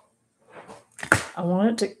I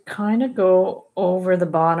want it to kind of go over the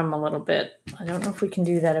bottom a little bit. I don't know if we can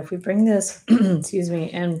do that. If we bring this, excuse me,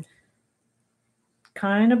 and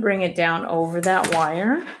kind of bring it down over that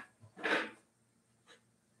wire,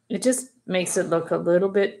 it just makes it look a little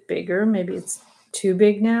bit bigger. Maybe it's too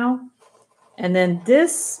big now. And then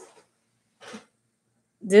this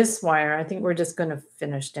wire, I think we're just going to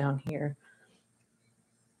finish down here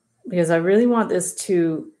because I really want this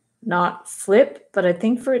to not flip, but I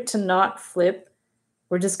think for it to not flip,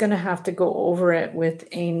 we're just going to have to go over it with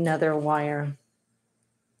another wire.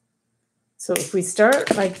 So if we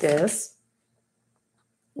start like this,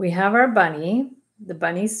 we have our bunny. The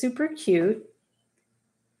bunny's super cute.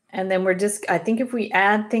 And then we're just, I think if we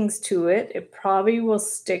add things to it, it probably will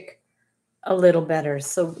stick a little better.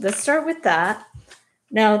 So let's start with that.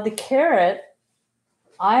 Now the carrot,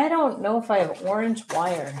 I don't know if I have orange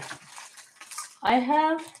wire. I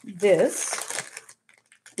have this,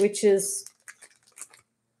 which is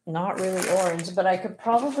not really orange, but I could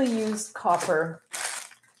probably use copper.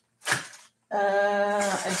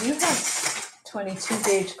 I do have 22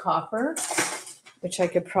 gauge copper, which I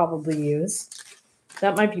could probably use.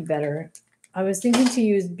 That might be better. I was thinking to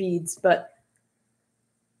use beads, but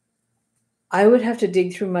I would have to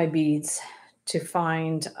dig through my beads to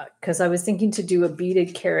find, because I was thinking to do a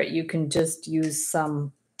beaded carrot, you can just use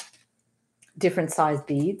some different size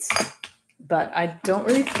beads, but I don't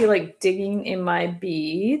really feel like digging in my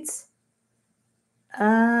beads.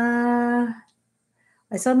 I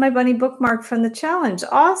saw my bunny bookmark from the challenge.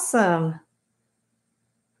 Awesome.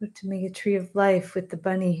 To make a tree of life with the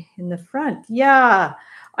bunny in the front. Yeah,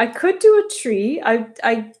 I could do a tree.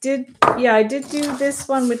 I did do this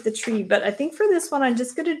one with the tree, but I think for this one, I'm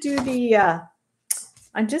just going to do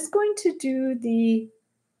the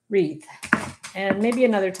wreath, and maybe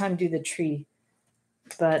another time do the tree.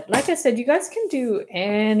 But like I said, you guys can do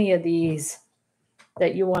any of these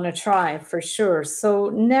that you want to try for sure. So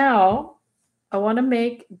now I want to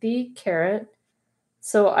make the carrot.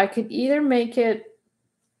 So I could either make it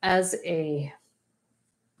as a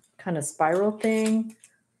kind of spiral thing,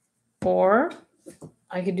 or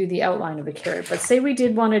I could do the outline of a carrot. But say we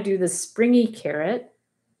did want to do the springy carrot,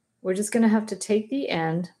 we're just going to have to take the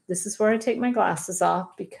end. This is where I take my glasses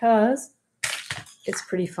off because it's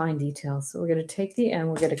pretty fine detail. So we're going to take the end,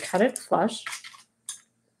 we're going to cut it flush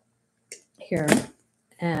here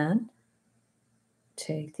and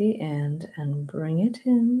take the end and bring it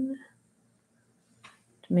in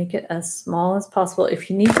to make it as small as possible.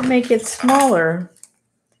 If you need to make it smaller,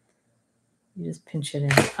 you just pinch it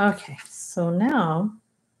in. Okay, so now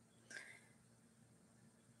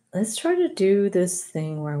let's try to do this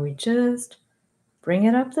thing where we just bring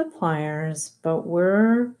it up the pliers, but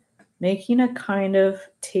we're making a kind of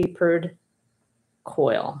tapered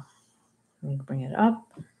coil. We bring it up.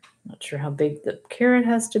 Not sure how big the carrot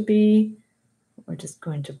has to be. We're just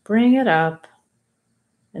going to bring it up.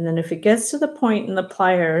 And then if it gets to the point in the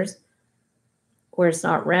pliers where it's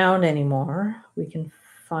not round anymore, we can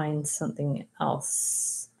find something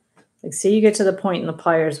else. Like say you get to the point in the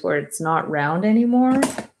pliers where it's not round anymore,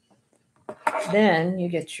 then you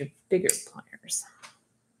get your bigger pliers.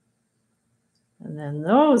 And then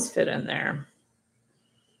those fit in there.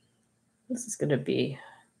 This is going to be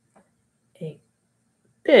a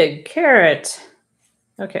big carrot.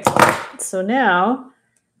 Okay, so now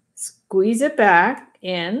squeeze it back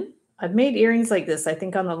in. I've made earrings like this, I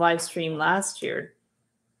think, on the live stream last year.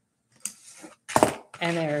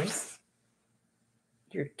 And there's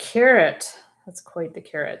your carrot. That's quite the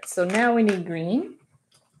carrot. So now we need green.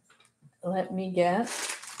 Let me get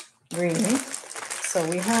green. So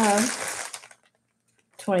we have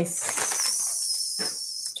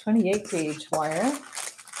 28 gauge wire,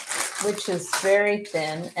 which is very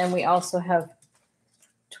thin. And we also have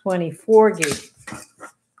 24 gauge.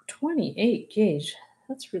 28 gauge.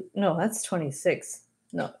 That's 26.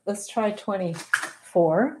 No, let's try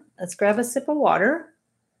 24. Let's grab a sip of water.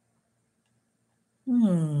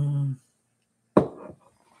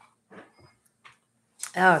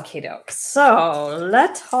 Okay, doke. So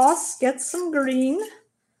let us get some green.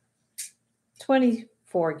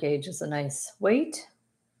 24 gauge is a nice weight.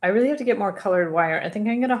 I really have to get more colored wire. I think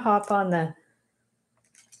I'm going to hop on the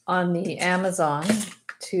Amazon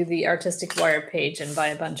to the artistic wire page and buy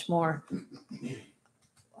a bunch more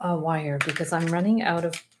wire because I'm running out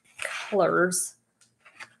of colors.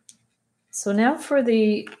 So now for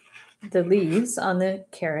the leaves on the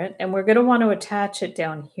carrot, and we're going to want to attach it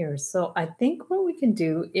down here. So I think what we can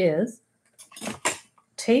do is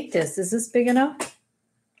take this. Is this big enough?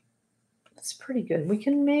 It's pretty good. We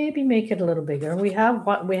can maybe make it a little bigger. We have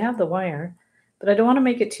the wire, but I don't want to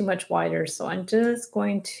make it too much wider. So I'm just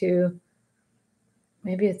going to,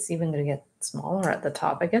 maybe it's even going to get smaller at the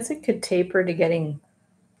top. I guess it could taper to getting,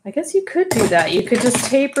 I guess you could do that. You could just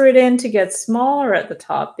taper it in to get smaller at the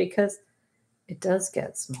top because it does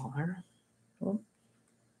get smaller.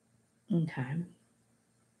 Okay.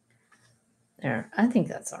 There, I think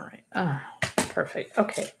that's all right. Ah, perfect.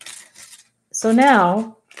 Okay. So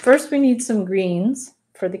now, first we need some greens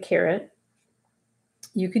for the carrot.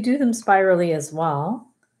 You could do them spirally as well.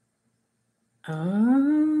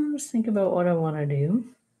 Just think about what I want to do.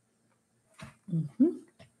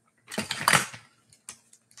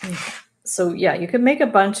 Okay. So yeah, you can make a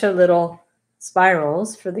bunch of little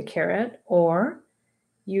spirals for the carrot, or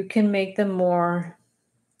you can make them more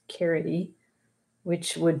carroty,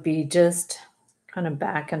 which would be just kind of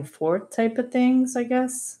back and forth type of things, I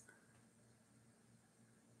guess.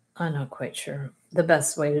 I'm not quite sure the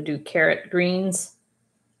best way to do carrot greens.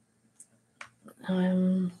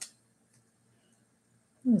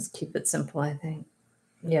 Let's keep it simple, I think.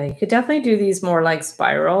 Yeah, you could definitely do these more like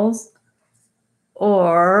spirals,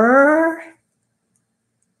 or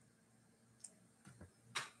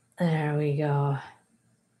there we go.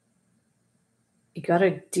 You got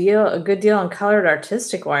a good deal on colored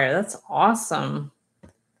artistic wire. That's awesome.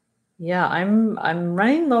 Yeah, I'm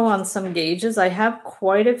running low on some gauges. I have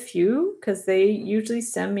quite a few because they usually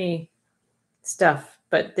send me stuff,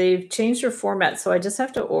 but they've changed their format, so I just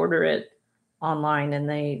have to order it online, and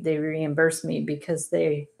they reimburse me because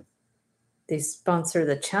they sponsor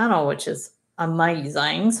the channel, which is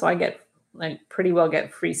amazing. So I pretty well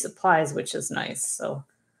get free supplies, which is nice. So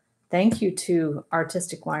thank you to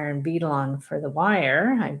Artistic Wire and Beadalon for the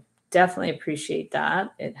wire. I definitely appreciate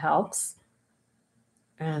that. It helps.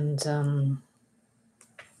 And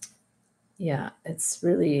yeah, it's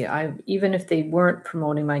really, even if they weren't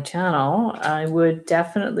promoting my channel, I would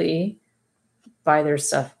definitely buy their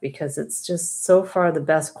stuff because it's just so far the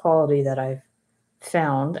best quality that I've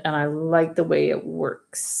found, and I like the way it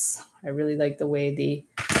works. I really like the way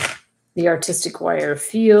the artistic wire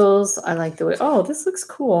feels. I like the way, oh, this looks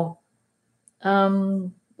cool.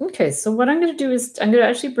 Okay, so what I'm going to do is I'm going to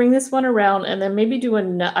actually bring this one around, and then maybe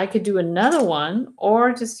I could do another one,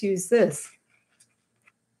 or just use this.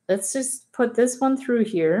 Let's just put this one through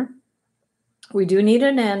here. We do need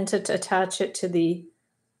an end to attach it to the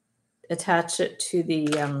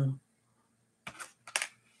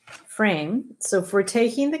frame. So if we're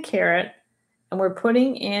taking the carrot and we're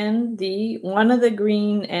putting in one of the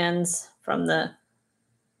green ends from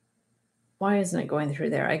why isn't it going through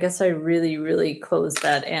there? I guess I really, really closed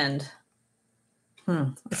that end.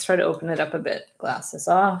 Let's try to open it up a bit. Glasses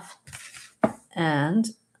off. And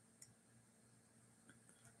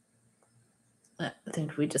I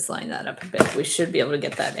think we just line that up a bit. We should be able to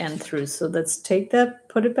get that end through. So let's take that,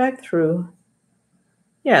 put it back through.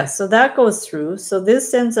 Yeah, so that goes through. So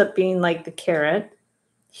this ends up being like the carrot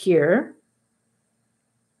here.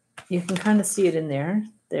 You can kind of see it in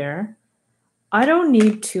there. I don't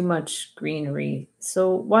need too much greenery.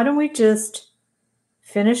 So why don't we just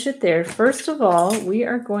finish it there? First of all, we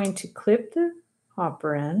are going to clip the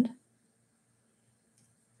hopper end.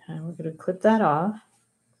 And we're going to clip that off.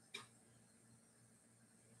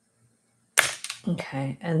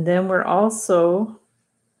 Okay, and then we're also,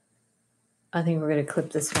 I think we're going to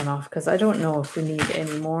clip this one off because I don't know if we need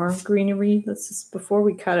any more greenery. Let's just, before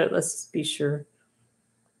we cut it, let's just be sure.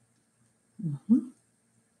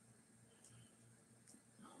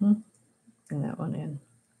 Bring that one in.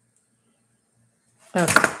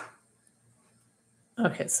 Okay.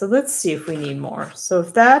 Okay, so let's see if we need more. So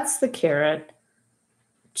if that's the carrot,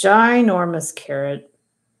 ginormous carrot,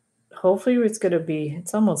 hopefully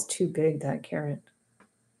it's almost too big, that carrot.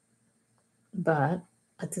 But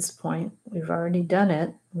at this point, we've already done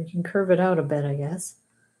it. We can curve it out a bit, I guess.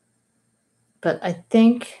 But I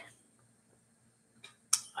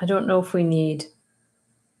don't know if we need,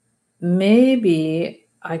 maybe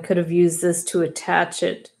I could have used this to attach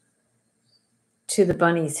it to the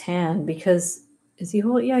bunny's hand because, is he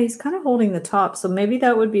holding? Yeah, he's kind of holding the top. So maybe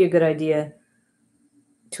that would be a good idea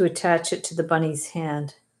to attach it to the bunny's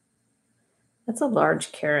hand. That's a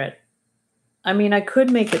large carrot. I mean, I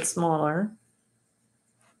could make it smaller.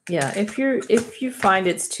 Yeah, if you find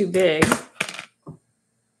it's too big,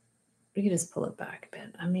 you can just pull it back a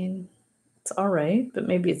bit. I mean, it's all right, but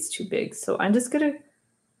maybe it's too big. So I'm just going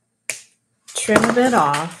to trim a bit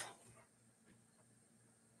off,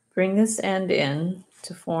 bring this end in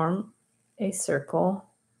to form a circle.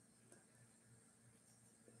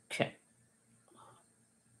 Okay.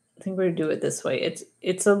 I think we're going to do it this way.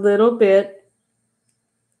 It's a little bit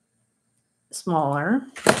smaller.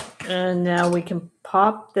 And now we can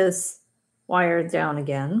pop this wire down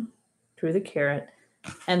again through the carrot.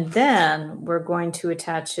 And then we're going to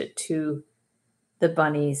attach it to the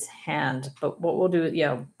bunny's hand. But what we'll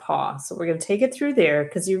do, paw. So we're going to take it through there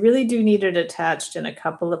because you really do need it attached in a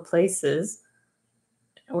couple of places.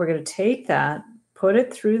 And we're going to take that, put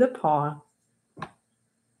it through the paw.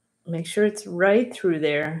 Make sure it's right through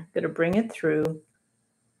there. Going to bring it through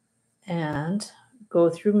and go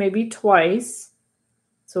through maybe twice.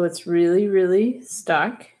 So it's really, really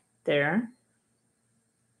stuck there.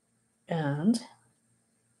 And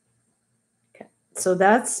okay, so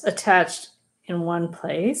that's attached in one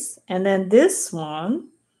place. And then this one,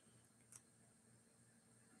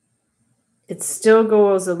 it still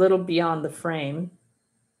goes a little beyond the frame,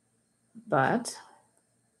 but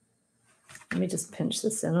let me just pinch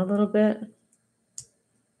this in a little bit.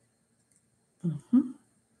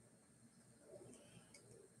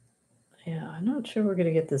 Yeah, I'm not sure we're going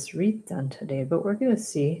to get this wreath done today, but we're going to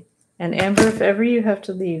see. And Amber, if ever you have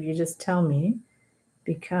to leave, you just tell me,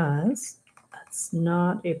 because that's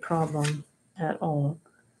not a problem at all.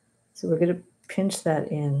 So we're going to pinch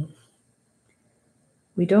that in.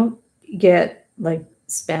 We don't get like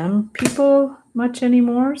spam people much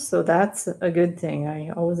anymore, so that's a good thing. I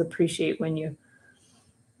always appreciate when you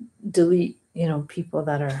delete, you know, people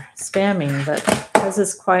that are spamming, but because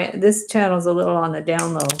this channel's a little on the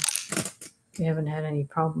down low. We haven't had any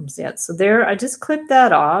problems yet. So there, I just clipped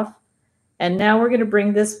that off. And now we're going to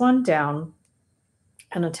bring this one down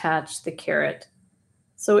and attach the carrot.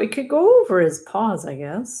 So it could go over his paws, I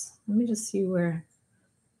guess. Let me just see where,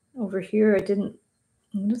 over here,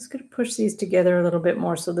 I'm just going to push these together a little bit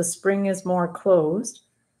more so the spring is more closed.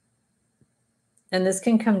 And this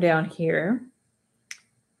can come down here.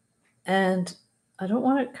 And I don't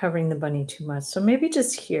want it covering the bunny too much. So maybe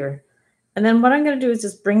just here. And then what I'm going to do is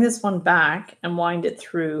just bring this one back and wind it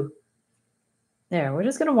through. There, we're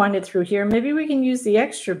just going to wind it through here. Maybe we can use the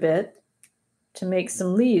extra bit to make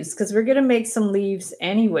some leaves, because we're going to make some leaves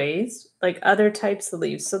anyways, like other types of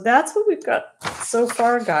leaves. So that's what we've got so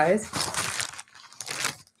far, guys.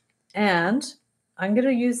 And I'm going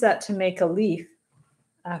to use that to make a leaf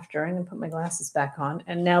after. I'm going to put my glasses back on.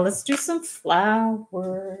 And now let's do some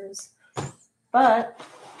flowers. But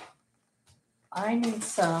I need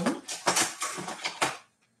some,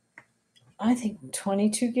 I think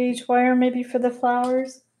 22 gauge wire maybe for the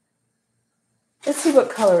flowers. Let's see what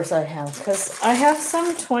colors I have, because I have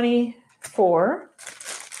some 24.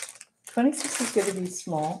 26 is going to be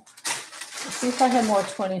small. Let's see if I have more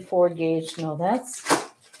 24 gauge. No,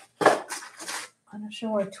 I'm not sure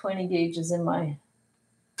why 20 gauge is in my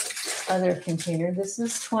other container. This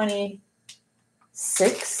is 26.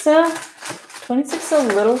 26 a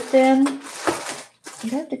little thin. I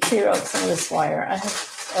have to clear out some of this wire. I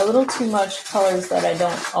have a little too much colors that I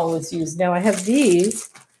don't always use. Now I have these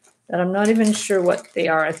that I'm not even sure what they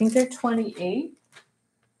are. I think they're 28.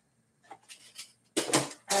 And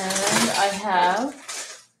I have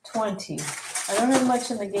 20. I don't have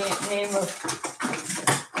much in the name of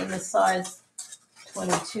in the size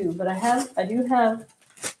 22, but I do have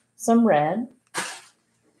some red.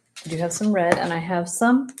 I do have some red, and I have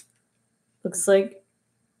some, looks like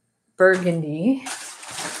burgundy.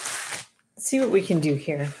 Let's see what we can do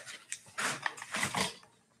here.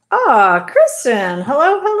 Ah, Kristen.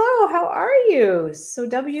 Hello, hello. How are you? So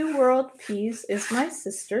W World Peace is my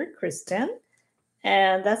sister, Kristen.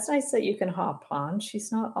 And that's nice that you can hop on.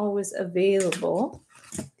 She's not always available.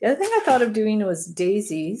 The other thing I thought of doing was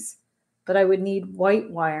daisies, but I would need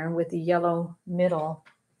white wire with a yellow middle.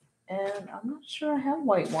 And I'm not sure I have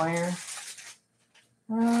white wire.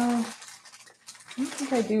 I don't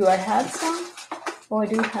think I do. I had some. Oh, I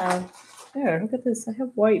do have. There, look at this. I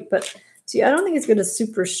have white, but see, I don't think it's going to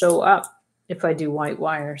super show up if I do white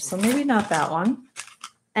wire. So maybe not that one.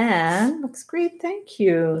 And looks great. Thank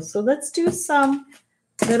you. So let's do some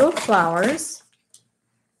little flowers.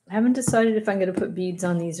 I haven't decided if I'm going to put beads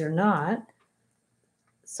on these or not.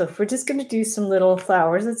 So if we're just going to do some little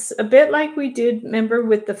flowers, it's a bit like we did, remember,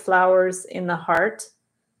 with the flowers in the heart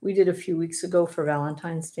we did a few weeks ago for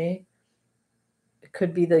Valentine's Day. It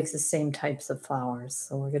could be like the same types of flowers.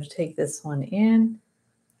 So we're going to take this one in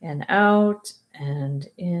and out and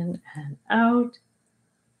in and out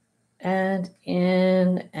and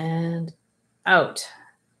in and out.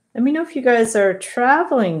 Let me know if you guys are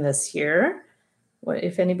traveling this year.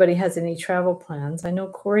 If anybody has any travel plans. I know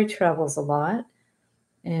Corey travels a lot,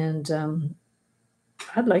 and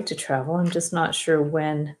I'd like to travel. I'm just not sure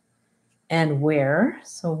when and where.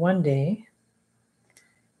 So one day.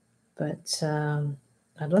 But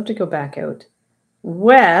I'd love to go back out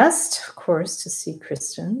west, of course, to see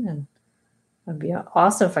Kristen. And it'd be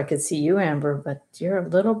awesome if I could see you, Amber, but you're a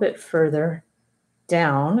little bit further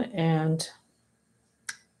down. And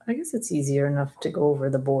I guess it's easier enough to go over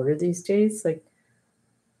the border these days. Like,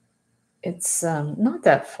 it's not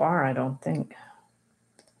that far, I don't think.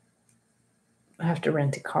 I have to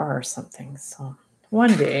rent a car or something. So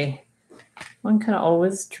one day. One can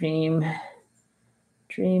always dream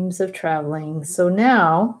dreams of traveling. So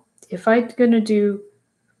now, if I'm going to do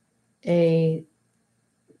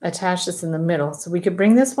attach this in the middle, so we could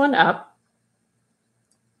bring this one up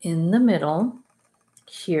in the middle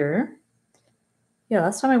here. Yeah,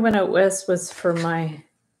 last time I went out west was for my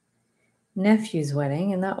nephew's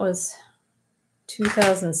wedding, and that was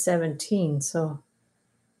 2017. So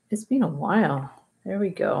it's been a while. There we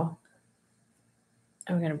go.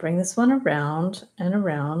 And we're going to bring this one around and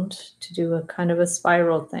around to do a kind of a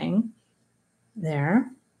spiral thing there.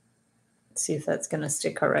 Let's see if that's going to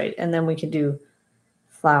stick all right. And then we can do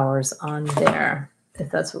flowers on there if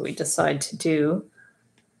that's what we decide to do.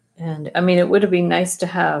 And I mean, it would have been nice to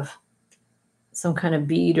have some kind of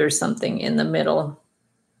bead or something in the middle.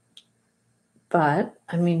 But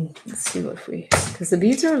I mean, let's see what because the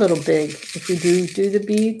beads are a little big. If we do the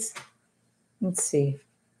beads, let's see.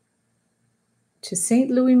 To St.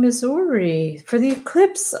 Louis, Missouri for the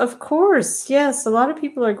eclipse, of course. Yes, a lot of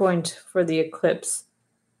people are going for the eclipse.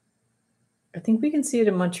 I think we can see it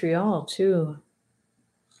in Montreal too.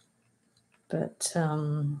 But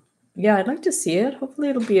yeah, I'd like to see it. Hopefully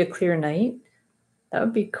it'll be a clear night. That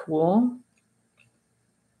would be cool.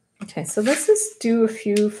 Okay, so let's just do a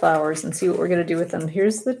few flowers and see what we're going to do with them.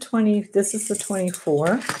 Here's the 20. This is the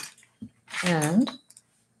 24. And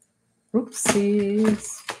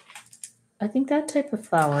oopsies. I think that type of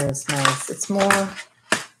flower is nice. It's more,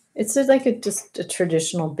 it's like just a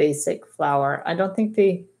traditional basic flower. I don't think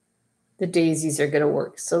the daisies are going to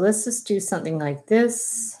work. So let's just do something like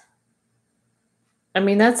this. I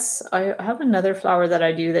mean, I have another flower that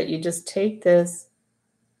I do that you just take this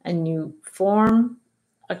and you form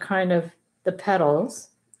a kind of the petals.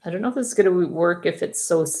 I don't know if this is going to work if it's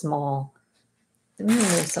so small. Let me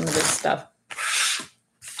remove some of this stuff.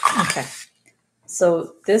 Okay.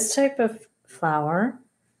 So this type of flower,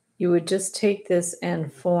 you would just take this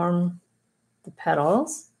and form the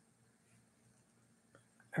petals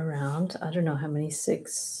around, I don't know how many,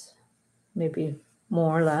 6, maybe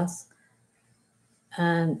more or less.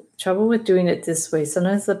 And trouble with doing it this way,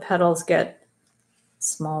 sometimes the petals get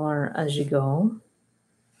smaller as you go.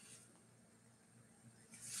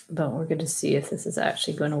 But we're going to see if this is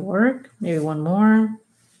actually going to work. Maybe one more.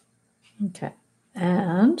 Okay.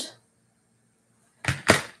 And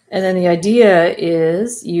then the idea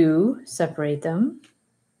is you separate them,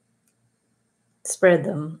 spread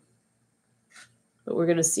them. But we're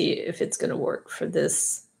going to see if it's going to work for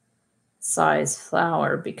this size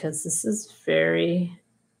flower because this is very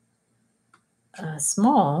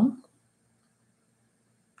small.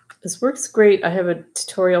 This works great. I have a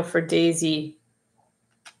tutorial for daisy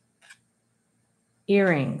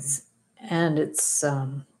earrings, and it's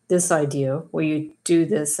this idea where you do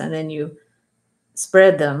this and then you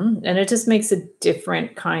spread them, and it just makes a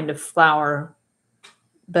different kind of flower.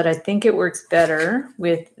 But I think it works better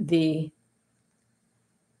with the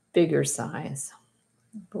bigger size.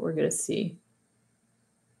 But we're going to see.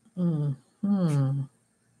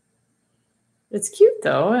 It's cute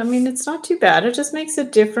though. I mean, it's not too bad. It just makes a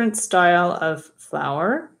different style of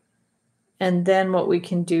flower. And then what we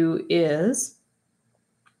can do is,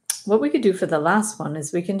 what we could do for the last one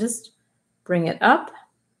is we can just bring it up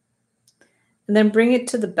and then bring it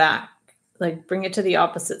to the back, like bring it to the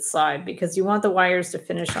opposite side, because you want the wires to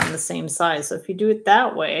finish on the same side. So if you do it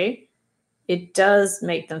that way, it does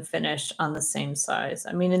make them finish on the same size.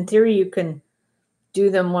 I mean, in theory, you can do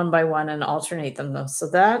them one by one and alternate them though. So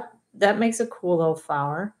that makes a cool little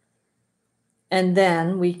flower. And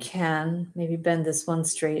then we can maybe bend this one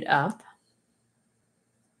straight up.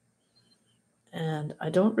 And I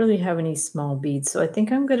don't really have any small beads, so I think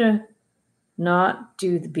I'm going to not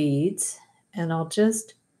do the beads. And I'll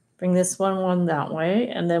just bring this one that way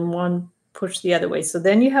and then one push the other way. So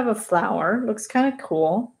then you have a flower. Looks kind of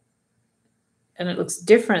cool. And it looks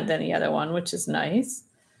different than the other one, which is nice.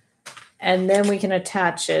 And then we can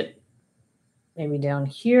attach it maybe down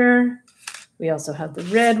here. We also have the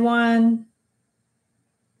red one.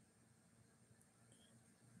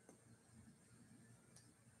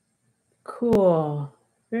 Cool.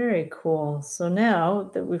 Very cool. So now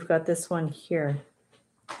that we've got this one here.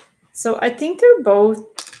 So I think they're both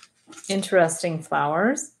interesting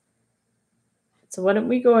flowers. So why don't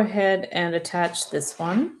we go ahead and attach this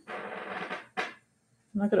one. I'm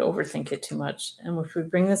not going to overthink it too much. And if we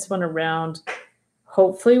bring this one around,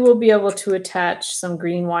 hopefully we'll be able to attach some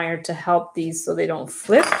green wire to help these so they don't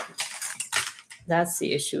flip. That's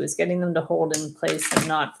the issue, is getting them to hold in place and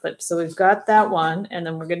not flip. So we've got that one, and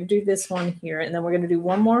then we're going to do this one here, and then we're going to do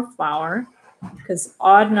one more flower because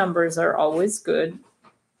odd numbers are always good.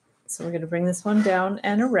 So we're going to bring this one down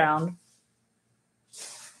and around.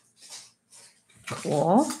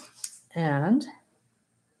 Cool. And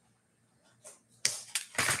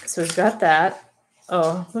so we've got that.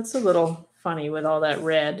 Oh, looks a little funny with all that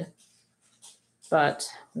red, but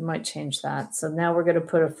we might change that. So now we're going to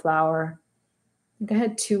put a flower. I think I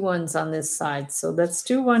had 2 ones on this side. So let's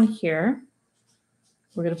do one here.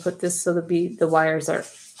 We're going to put this so the wires are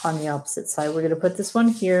on the opposite side. We're going to put this one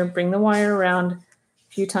here, bring the wire around a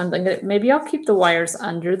few times. Maybe I'll keep the wires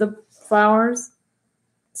under the flowers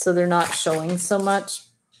so they're not showing so much.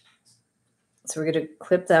 So we're going to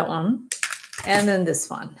clip that one and then this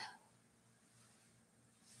one.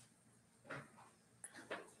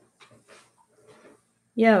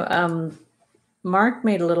 Yeah, Mark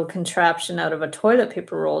made a little contraption out of a toilet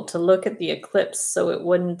paper roll to look at the eclipse so it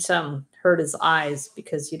wouldn't hurt his eyes,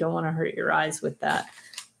 because you don't want to hurt your eyes with that.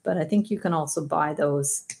 But I think you can also buy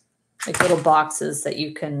those like little boxes that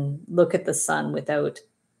you can look at the sun without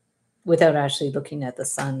actually looking at the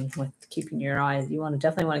sun, with keeping your eyes. You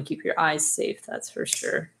definitely want to keep your eyes safe, that's for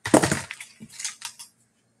sure.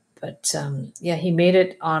 But yeah, he made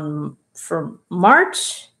it for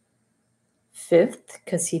March 5th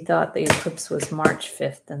because he thought the eclipse was March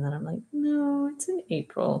 5th. And then I'm like, no, it's in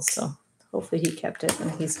April. So hopefully he kept it, and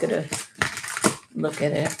he's going to look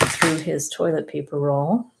at it through his toilet paper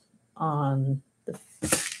roll on the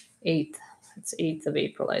 8th. It's 8th of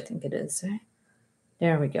April, I think it is. Right?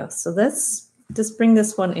 There we go. So let's just bring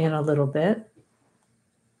this one in a little bit.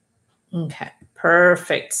 Okay,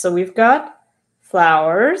 perfect. So we've got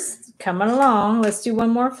flowers coming along. Let's do one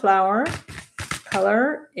more flower.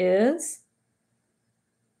 Color is,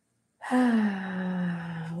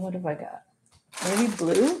 what have I got? Maybe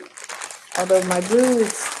blue? Although my blue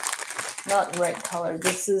is not the right color.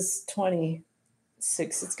 This is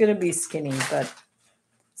 26. It's going to be skinny, but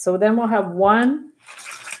so then we'll have one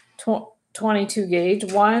 22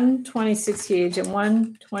 gauge, one 26 gauge, and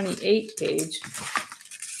one 28 gauge.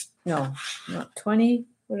 No, not 20.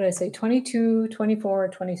 What did I say? 22, 24,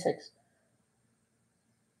 26.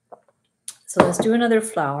 So let's do another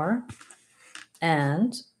flower.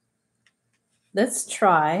 And let's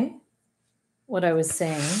try what I was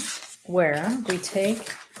saying, where we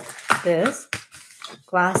take this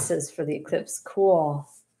glasses for the eclipse. Cool.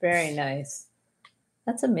 Very nice.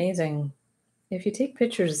 That's amazing. If you take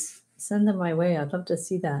pictures, send them my way. I'd love to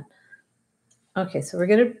see that. Okay, so we're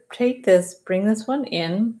going to take this, bring this one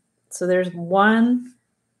in. So there's one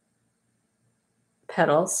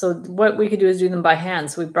petal. So what we could do is do them by hand.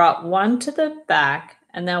 So we brought one to the back,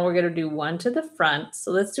 and now we're going to do one to the front.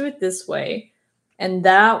 So let's do it this way. And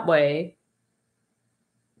that way,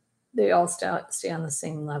 they all stay on the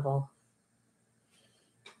same level.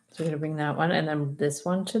 So we're going to bring that one, and then this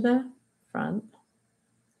one to the front.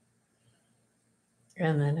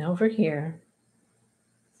 And then over here.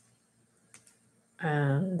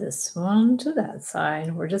 And this one to that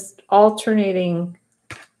side. We're just alternating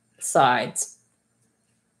sides.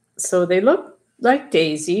 So they look like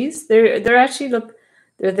daisies. They're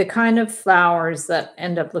the kind of flowers that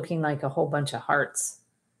end up looking like a whole bunch of hearts,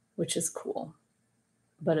 which is cool.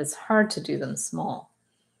 But it's hard to do them small.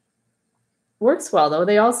 Works well though.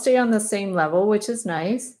 They all stay on the same level, which is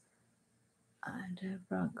nice. And I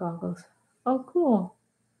brought goggles. Oh, cool.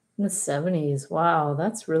 In the 70s. Wow,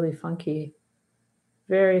 that's really funky.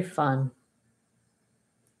 Very fun.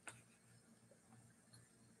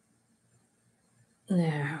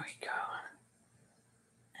 There we go.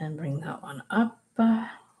 And bring that one up.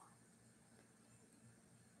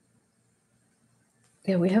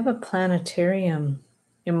 Yeah, we have a planetarium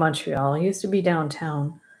in Montreal. It used to be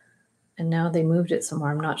downtown, and now they moved it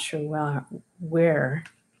somewhere. I'm not sure where,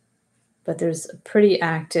 but there's a pretty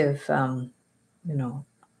active,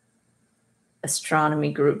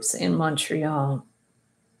 astronomy groups in Montreal.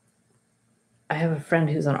 I have a friend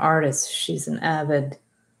who's an artist. She's an avid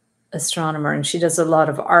astronomer, and she does a lot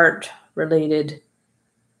of art related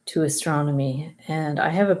to astronomy. And I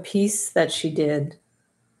have a piece that she did.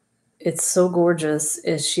 It's so gorgeous.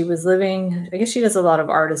 She was living, I guess she does a lot of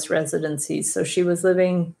artist residencies. So she was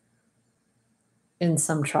living in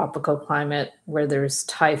some tropical climate where there's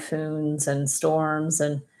typhoons and storms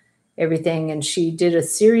and everything. And she did a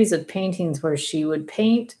series of paintings where she would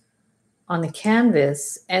paint on the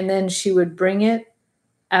canvas, and then she would bring it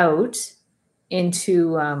out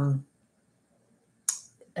into,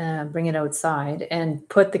 bring it outside and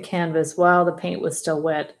put the canvas while the paint was still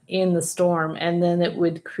wet in the storm. And then it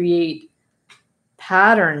would create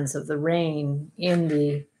patterns of the rain in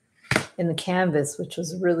the canvas, which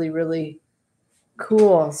was really, really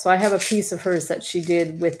cool. So I have a piece of hers that she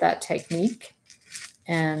did with that technique.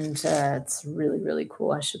 And it's really, really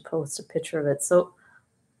cool. I should post a picture of it. So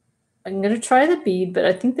I'm going to try the bead, but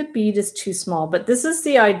I think the bead is too small. But this is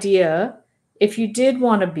the idea. If you did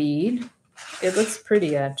want a bead, it looks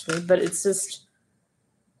pretty actually, but it's just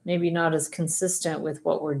maybe not as consistent with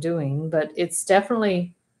what we're doing, but it's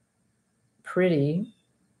definitely pretty.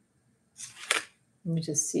 Let me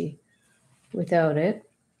just see without it.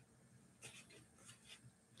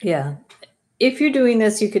 Yeah. If you're doing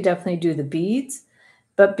this, you could definitely do the beads,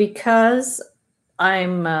 but because I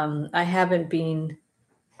haven't been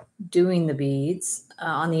doing the beads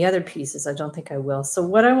on the other pieces, I don't think I will. So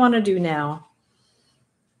what I want to do now,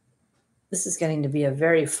 this is getting to be a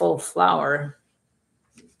very full flower.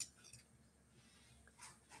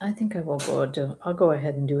 I think I'll go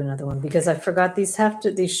ahead and do another one because I forgot these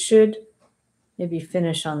should maybe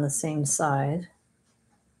finish on the same side.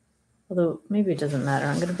 Although maybe it doesn't matter.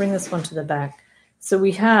 I'm going to bring this one to the back. So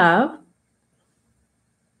we have,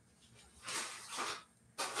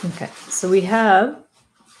 okay, so we have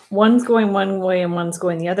one's going one way and one's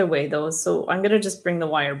going the other way though. So I'm going to just bring the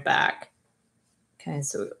wire back. Okay,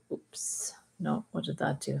 so, oops. No, what did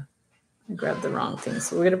that do? I grabbed the wrong thing.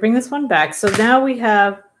 So we're going to bring this one back. So now we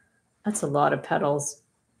have, that's a lot of petals.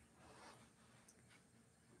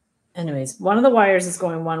 Anyways, one of the wires is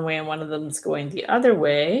going one way and one of them is going the other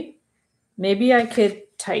way. Maybe I could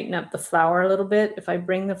tighten up the flower a little bit. If I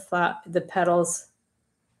bring the petals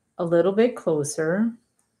a little bit closer,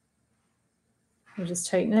 I'll just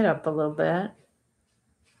tighten it up a little bit.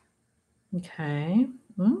 Okay.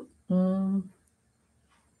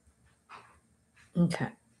 Okay.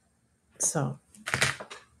 So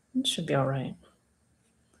it should be all right.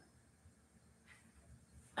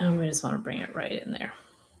 And we just want to bring it right in there.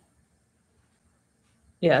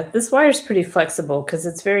 Yeah, this wire is pretty flexible because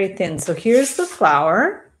it's very thin. So here's the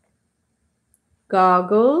flower.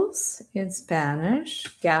 Goggles in Spanish.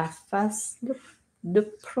 Gafas de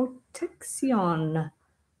protección.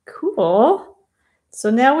 Cool.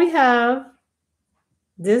 So now we have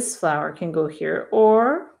this flower can go here,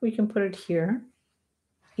 or we can put it here.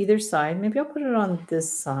 Either side. Maybe I'll put it on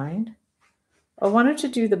this side. I wanted to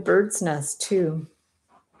do the bird's nest too.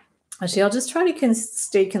 Actually, I'll just try to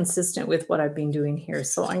stay consistent with what I've been doing here.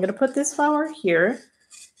 So I'm going to put this flower here.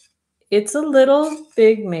 It's a little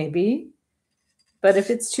big maybe, but if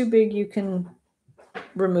it's too big, you can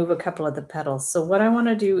remove a couple of the petals. So what I want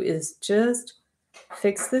to do is just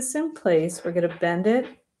fix this in place. We're going to bend it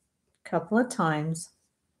a couple of times.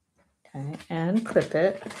 Okay, and clip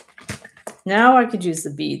it. Now I could use the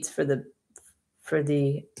beads for the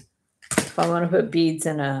if I want to put beads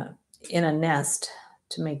in a nest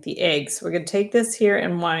to make the eggs. We're going to take this here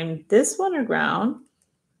and wind this one around.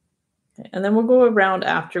 And then we'll go around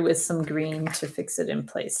after with some green to fix it in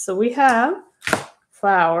place. So we have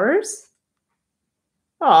flowers.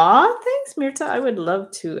 Aw, thanks, Mirta. I would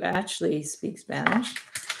love to actually speak Spanish.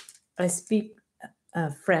 I speak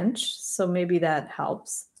French, so maybe that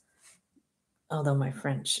helps. Although my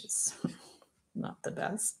French is not the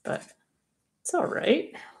best, but it's all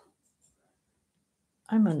right.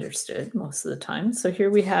 I'm understood most of the time. So here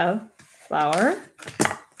we have flower,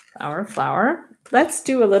 flower, flower. Let's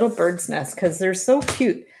do a little bird's nest because they're so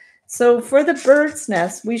cute. So for the bird's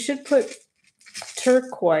nest, we should put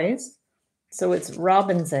turquoise. So it's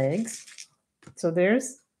robin's eggs. So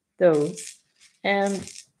there's those.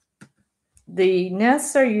 And the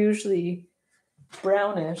nests are usually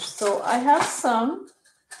brownish. So I have some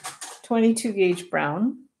 22 gauge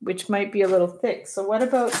brown, which might be a little thick. So what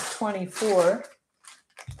about 24?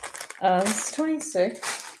 It's 26.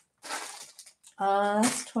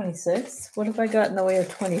 That's 26. What have I got in the way of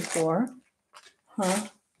 24? Huh?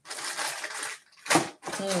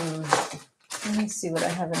 Let me see what I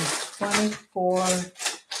have in 24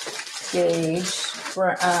 gauge,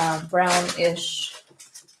 brownish.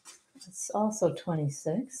 It's also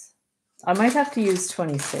 26. I might have to use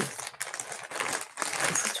 26.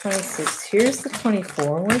 This is 26. Here's the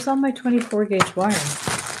 24. Where's all my 24 gauge wire?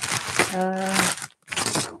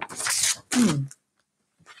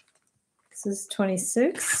 This is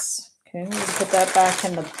 26. Okay, we'll put that back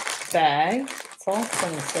in the bag. It's all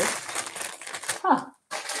 26. Huh.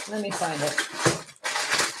 Let me find it.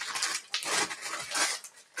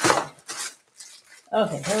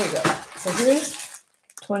 Okay, here we go. So here's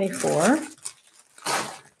 24.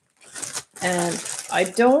 And I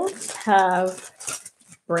don't have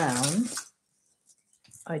brown.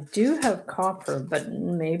 I do have copper, but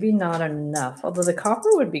maybe not enough. Although the copper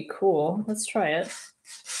would be cool. Let's try it.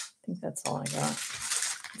 I think that's all I got.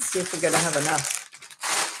 Let's see if we're going to have enough.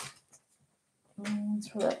 Let's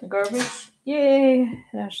throw that in the garbage. Yay!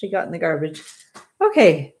 It actually got in the garbage.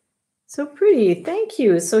 Okay. So pretty. Thank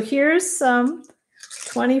you. So here's some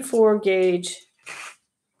 24 gauge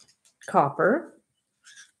copper.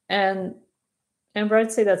 And Amber,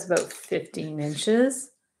 I'd say that's about 15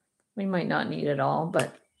 inches. We might not need it all,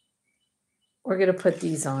 but we're going to put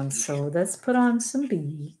these on. So let's put on some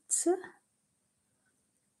beads.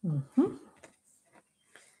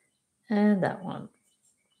 And that one.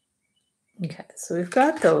 Okay, so we've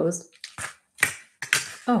got those.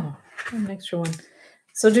 Oh, an extra one.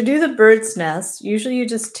 So to do the bird's nest, usually you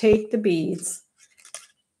just take the beads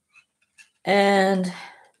and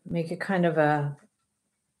make it kind of a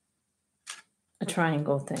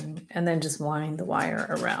triangle thing, and then just wind the wire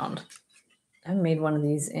around. I made one of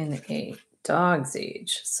these in a dog's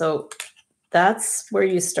age. So that's where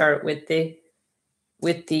you start with the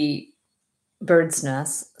bird's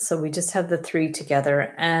nest. So we just have the 3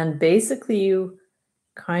 together, and basically you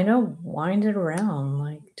kind of wind it around,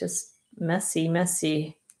 like just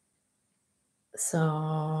messy. So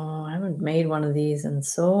I haven't made one of these in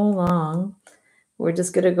so long. We're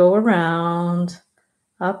just going to go around,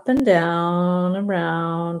 up and down,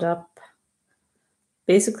 around, up.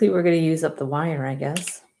 Basically, we're going to use up the wire, I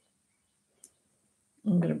guess.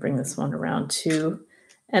 I'm going to bring this one around too.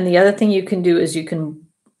 And the other thing you can do is you can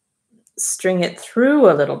string it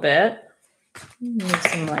through a little bit. Use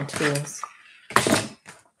some of my tools.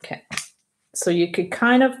 Okay. So you could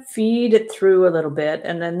kind of feed it through a little bit,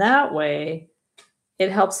 and then that way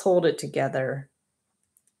it helps hold it together.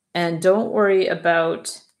 And don't worry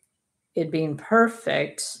about it being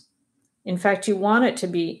perfect. In fact, you want it to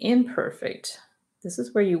be imperfect. This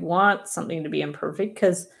is where you want something to be imperfect,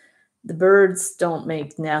 because the birds don't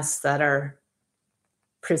make nests that are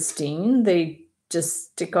pristine. They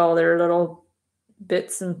just stick all their little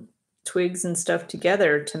bits and twigs and stuff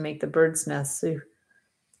together to make the bird's nest.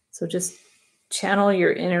 So just channel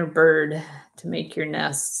your inner bird to make your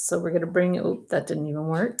nest. So we're going to bring, oh, that didn't even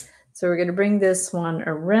work. So we're going to bring this one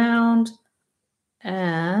around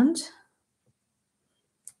and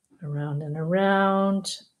around and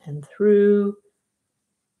around and through.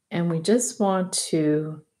 And we just want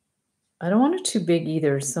to, I don't want it too big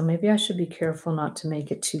either. So maybe I should be careful not to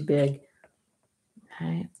make it too big.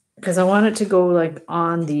 Okay. Because I want it to go like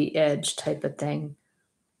on the edge type of thing.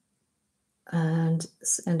 And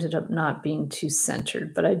this ended up not being too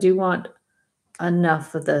centered, but I do want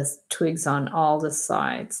enough of the twigs on all the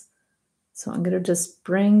sides. So I'm going to just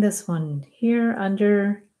bring this one here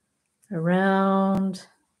under, around,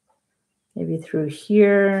 maybe through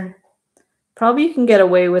here. Probably you can get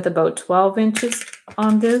away with about 12 inches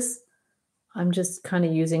on this. I'm just kind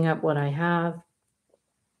of using up what I have.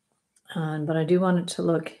 But I do want it to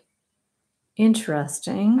look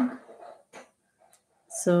interesting.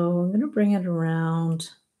 So I'm going to bring it around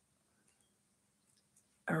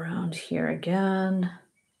here again.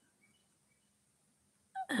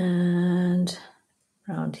 And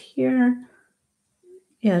around here.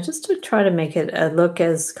 Yeah, just to try to make it look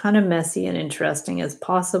as kind of messy and interesting as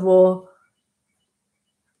possible.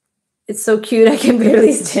 It's so cute, I can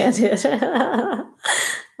barely stand it.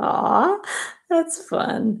 Aw, that's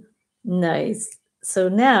fun. Nice. So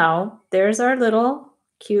now there's our little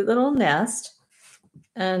cute little nest.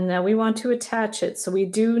 And now we want to attach it. So we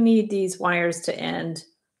do need these wires to end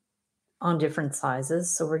on different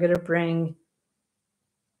sizes. So we're going to bring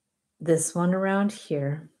this one around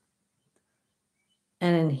here.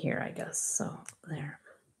 And in here, I guess. So there.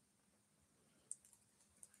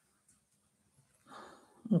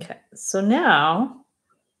 Okay, so now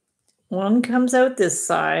one comes out this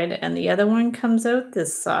side and the other one comes out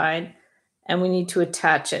this side, and we need to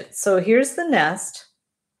attach it. So here's the nest,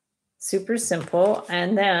 super simple.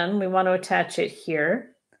 And then we want to attach it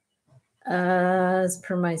here as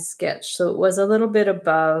per my sketch. So it was a little bit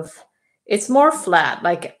above. It's more flat.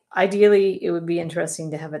 Like ideally it would be interesting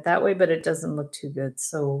to have it that way, but it doesn't look too good.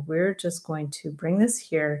 So we're just going to bring this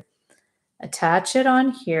here, attach it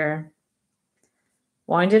on here,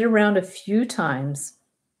 wind it around a few times.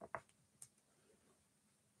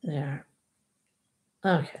 There.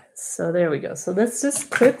 Okay, so there we go. So let's just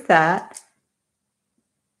clip that.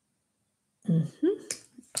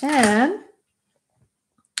 And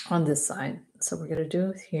on this side. So we're going to do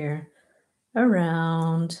it here,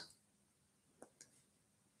 around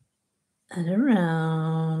and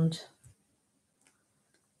around.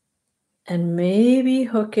 And maybe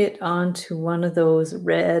hook it onto one of those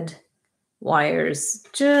red wires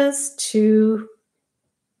just to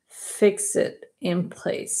fix it in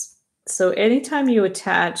place. So anytime you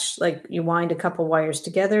attach, like you wind a couple wires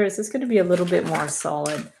together, is this going to be a little bit more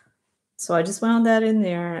solid? So I just wound that in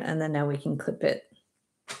there, and then now we can clip it.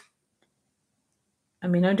 I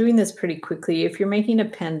mean, I'm doing this pretty quickly. If you're making a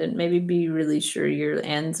pendant, maybe be really sure your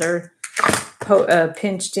ends are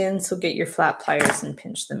pinched in, so get your flat pliers and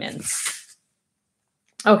pinch them in.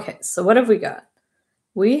 Okay, so what have we got?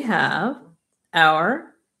 We have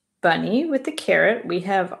our bunny with the carrot. We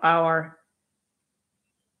have our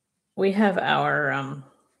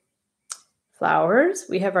flowers.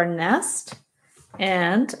 We have our nest.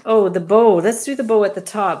 And, oh, the bow. Let's do the bow at the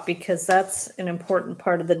top because that's an important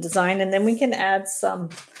part of the design. And then we can add some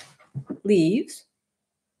leaves.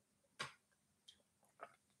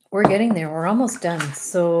 We're getting there. We're almost done.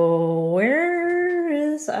 So where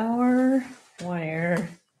is our wire?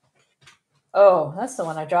 Oh, that's the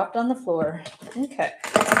one I dropped on the floor. Okay.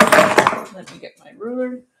 Let me get my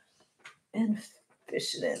ruler and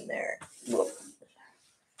fish it in there. Whoa.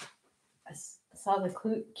 I saw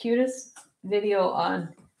the cutest video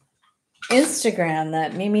on Instagram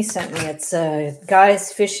that Mimi sent me. It's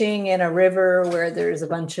guys fishing in a river where there's a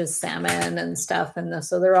bunch of salmon and stuff. And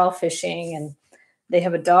so they're all fishing and they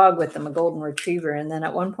have a dog with them, a golden retriever. And then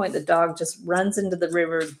at one point, the dog just runs into the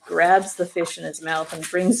river, grabs the fish in his mouth and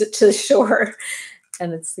brings it to the shore.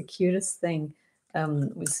 And it's the cutest thing.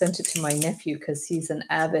 We sent it to my nephew because he's an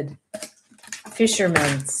avid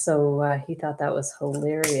fisherman. So he thought that was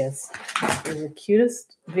hilarious. They're the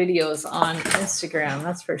cutest videos on Instagram,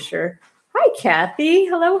 that's for sure. Hi, Kathy.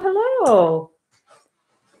 Hello, hello.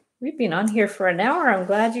 We've been on here for an hour. I'm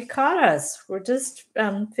glad you caught us. We're just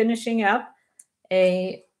finishing up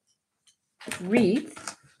a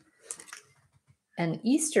wreath, an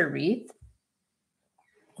Easter wreath,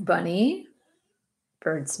 bunny,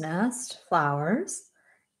 bird's nest, flowers,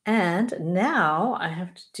 and now I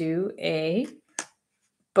have to do a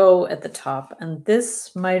bow at the top. And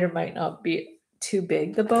this might or might not be too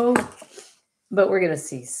big, the bow, but we're going to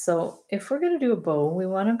see. So if we're going to do a bow, we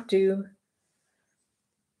want to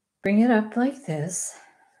bring it up like this,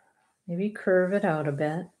 maybe curve it out a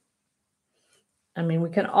bit. I mean, we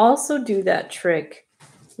can also do that trick.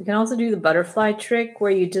 We can also do the butterfly trick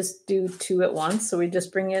where you just do two at once. So we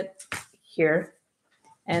just bring it here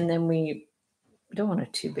and then we don't want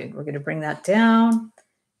it too big. We're going to bring that down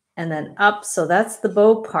and then up. So that's the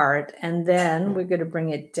bow part. And then we're going to bring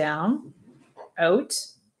it down, out,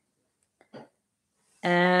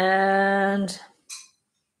 and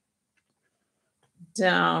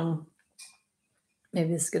down. Maybe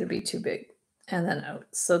this is going to be too big. And then out.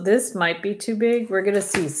 So this might be too big. We're going to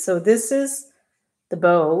see. So this is the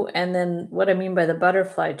bow. And then what I mean by the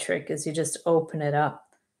butterfly trick is you just open it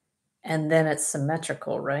up and then it's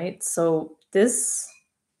symmetrical, right? So this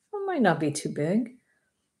might not be too big.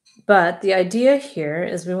 But the idea here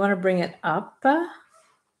is we want to bring it up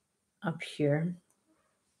here.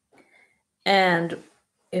 And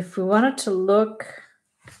if we want it to look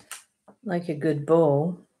like a good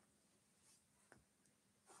bow,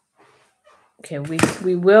 okay,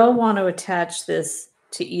 we will want to attach this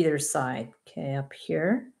to either side, okay, up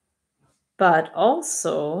here. But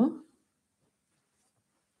also,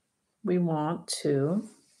 we want to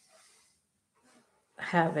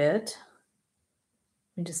have it,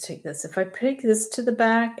 let me just take this. If I take this to the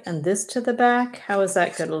back and this to the back, how is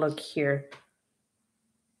that going to look here?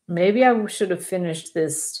 Maybe I should have finished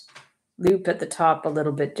this loop at the top a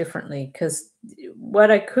little bit differently, because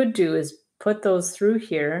what I could do is put those through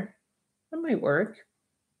here. That might work.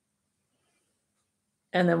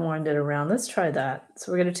 And then wind it around. Let's try that. So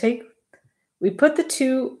we're going to take, we put the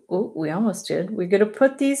two, oh, we almost did. We're going to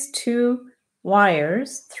put these two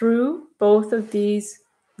wires through both of these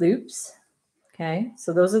loops. Okay,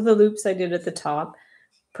 so those are the loops I did at the top.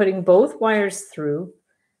 Putting both wires through.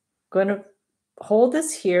 Going to hold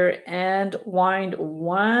this here and wind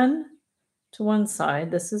one to one side.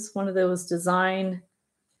 This is one of those design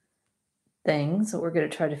things that we're going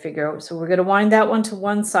to try to figure out. So we're going to wind that one to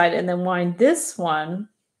one side and then wind this one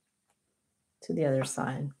to the other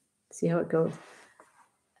side. See how it goes.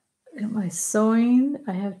 Look at my sewing.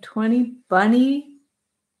 I have 20 bunny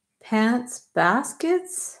pants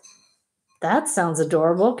baskets. That sounds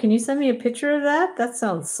adorable. Can you send me a picture of that? That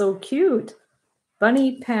sounds so cute.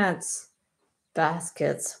 Bunny pants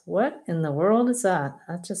baskets. What in the world is that?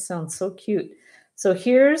 That just sounds so cute. So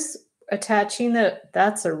here's attaching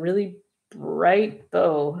that's a really bright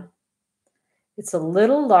bow. It's a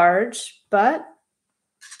little large, but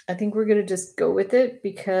I think we're going to just go with it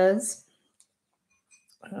because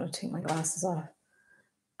I'm going to take my glasses off.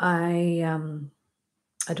 I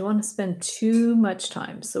don't want to spend too much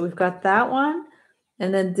time. So we've got that one.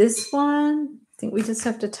 And then this one, I think we just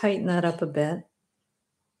have to tighten that up a bit.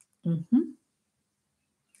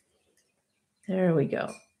 There we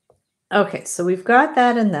go. Okay, so we've got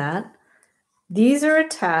that and that. These are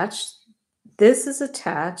attached. This is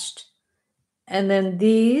attached. And then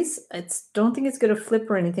these, don't think it's going to flip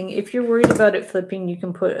or anything. If you're worried about it flipping, you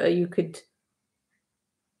can put, you could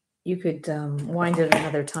wind it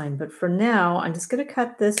another time. But for now, I'm just going to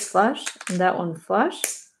cut this flush and that one flush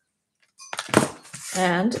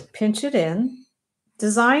and pinch it in.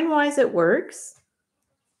 Design-wise, it works.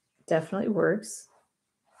 Definitely works.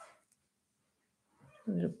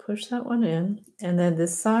 I'm going to push that one in. And then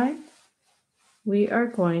this side, we are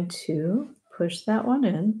going to push that one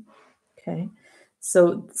in. Okay.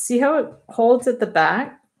 So see how it holds at the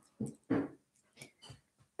back?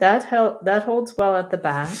 That holds well at the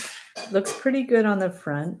back. Looks pretty good on the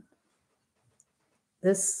front.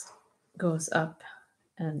 This goes up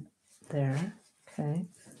and there. Okay.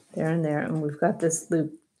 There and there. And we've got this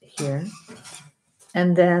loop here.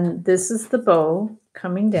 And then this is the bow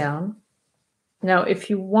coming down. Now, if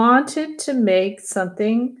you wanted to make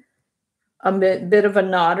something, a bit of a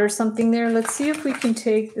knot or something there, let's see if we can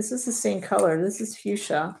take, this is the same color. This is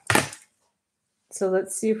fuchsia. So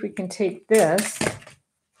let's see if we can take this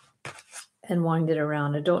and wind it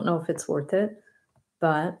around. I don't know if it's worth it,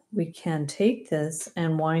 but we can take this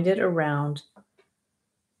and wind it around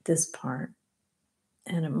this part.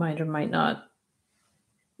 And it might or might not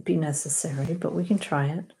be necessary, but we can try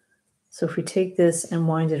it. So if we take this and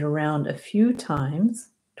wind it around a few times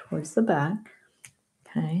towards the back,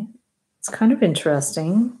 okay, it's kind of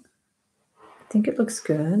interesting. I think it looks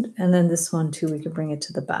good. And then this one too, we can bring it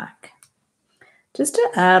to the back. Just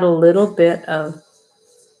to add a little bit of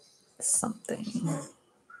something.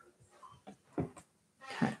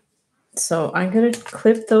 Okay, so I'm going to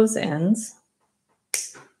clip those ends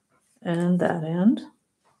and that end.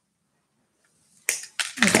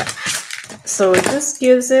 Okay, so it just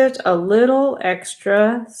gives it a little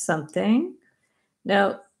extra something.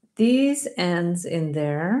 Now, these ends in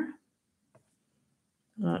there,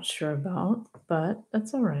 I'm not sure about, but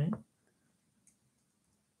that's all right.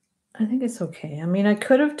 I think it's okay. I mean, I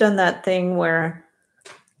could have done that thing where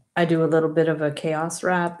I do a little bit of a chaos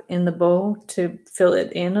wrap in the bow to fill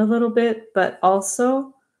it in a little bit, but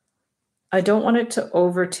also I don't want it to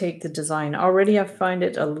overtake the design. Already I find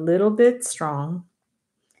it a little bit strong,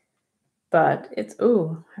 but it's,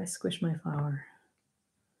 oh, I squished my flower.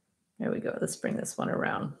 There we go. Let's bring this one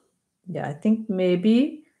around. Yeah, I think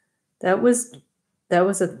maybe that was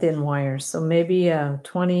a thin wire. So maybe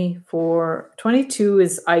 24, 22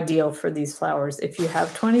 is ideal for these flowers. If you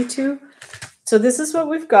have 22, so this is what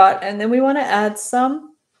we've got. And then we want to add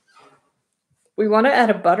we want to add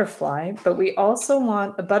a butterfly, but we also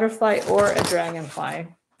want a butterfly or a dragonfly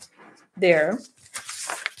there.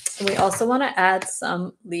 And we also want to add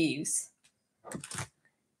some leaves.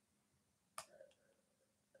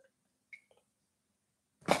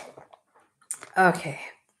 Okay,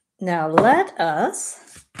 now let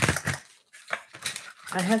us,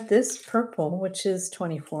 I have this purple, which is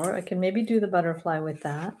 24. I can maybe do the butterfly with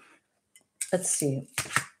that. Let's see.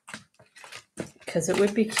 Because it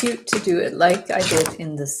would be cute to do it like I did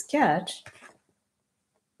in the sketch.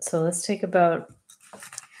 So let's take about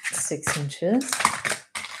 6 inches.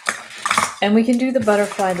 And we can do the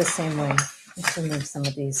butterfly the same way. Let's remove some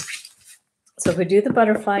of these. So if we do the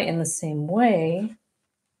butterfly in the same way,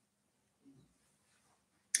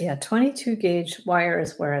 yeah, 22 gauge wire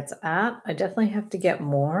is where it's at. I definitely have to get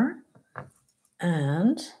more.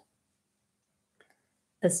 And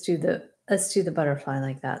let's do the butterfly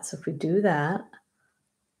like that. So if we do that,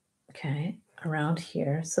 okay, around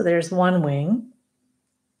here. So there's one wing.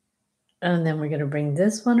 And then we're going to bring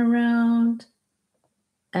this one around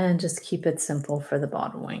and just keep it simple for the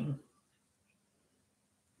bottom wing.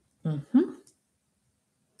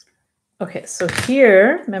 Okay, so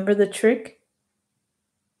here, remember the trick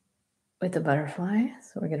with the butterfly?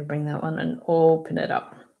 So we're going to bring that one and open it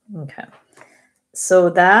up. Okay,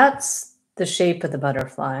 so that's the shape of the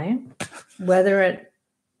butterfly. Whether it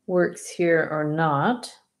works here or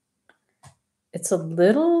not, it's a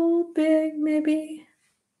little big maybe.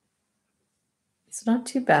 It's not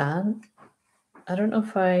too bad. I don't know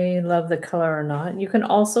if I love the color or not. You can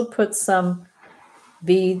also put some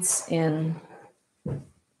beads in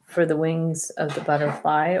for the wings of the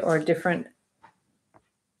butterfly or a different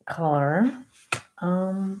color.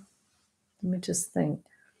 Let me just think.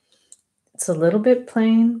 It's a little bit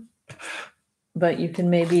plain, but you can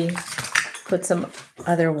maybe put some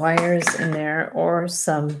other wires in there or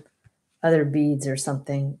some other beads or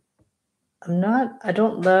something. I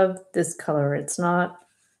don't love this color.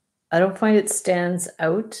 I don't find it stands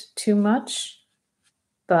out too much,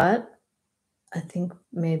 but I think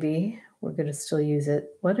maybe we're going to still use it.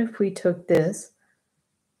 What if we took this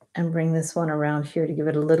and bring this one around here to give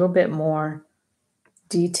it a little bit more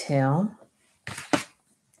detail?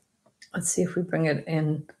 Let's see if we bring it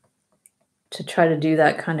in to try to do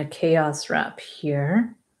that kind of chaos wrap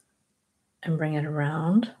here and bring it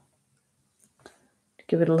around.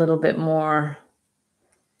 Give it a little bit more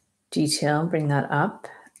detail, bring that up.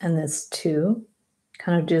 And this too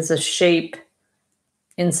kind of does a shape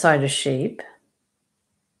inside a shape.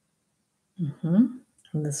 And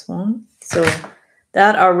this one. So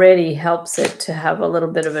that already helps it to have a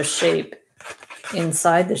little bit of a shape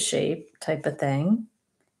inside the shape type of thing.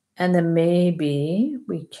 And then maybe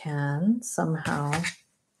we can somehow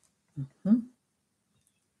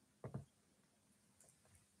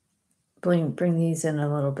bring these in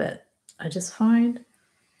a little bit. I just find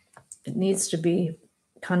it needs to be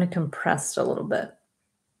kind of compressed a little bit.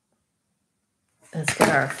 Let's get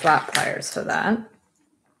our flat pliers for that.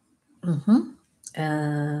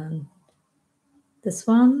 And this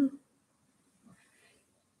one.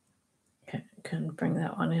 Okay, can bring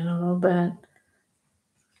that one in a little bit.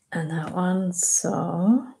 And that one,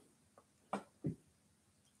 so.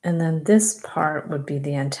 And then this part would be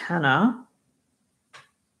the antenna.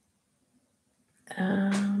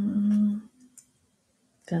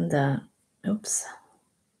 Then that, oops.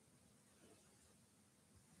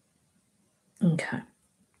 Okay.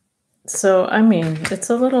 So, I mean, it's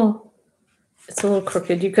a little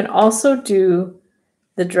crooked. You can also do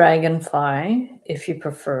the dragonfly if you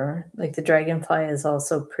prefer. Like the dragonfly is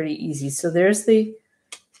also pretty easy. So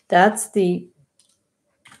that's the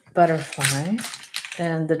butterfly.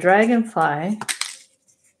 And the dragonfly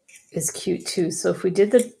is cute too. So if we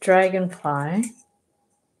did the dragonfly,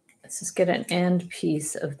 let's just get an end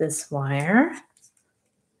piece of this wire.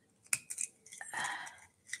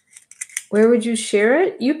 Where would you share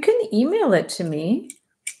it? You can email it to me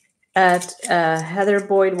at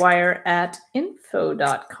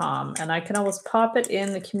heatherboydwire@info.com, and I can always pop it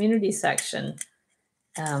in the community section.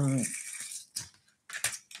 Yeah,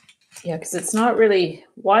 because it's not really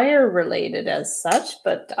wire related as such,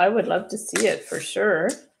 but I would love to see it for sure.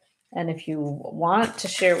 And if you want to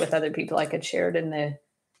share it with other people, I could share it in the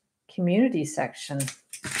community section.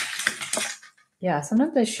 Yeah,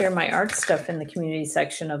 sometimes I share my art stuff in the community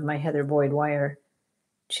section of my Heather Boyd Wire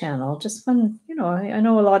channel. Just when, I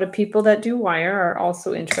know a lot of people that do wire are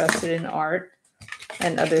also interested in art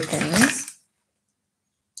and other things.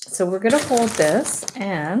 So we're going to hold this,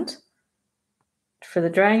 and for the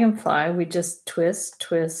dragonfly, we just twist,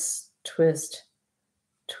 twist, twist,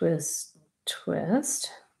 twist,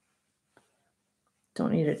 twist.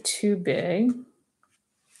 Don't need it too big.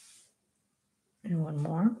 And one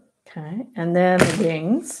more. Okay. And then the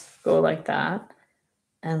wings go like that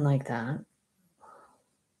and like that.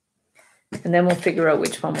 And then we'll figure out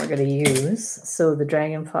which one we're going to use. So the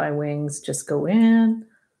dragonfly wings just go in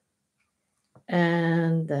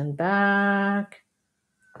and then back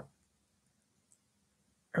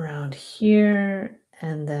around here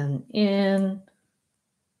and then in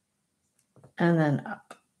and then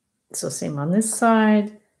up. So same on this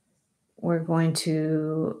side. We're going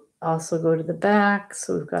to also go to the back.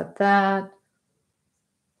 So we've got that.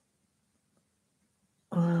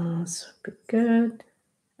 So pretty good.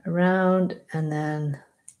 Around and then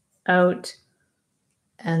out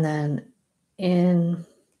and then in.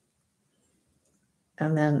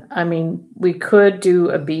 And then, I mean, we could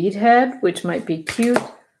do a bead head, which might be cute.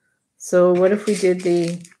 So what if we did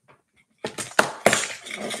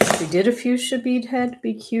a fuchsia bead head,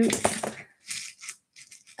 be cute.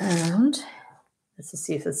 And let's just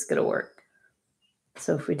see if this is going to work.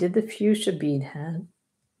 So if we did the fuchsia bead head,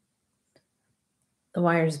 the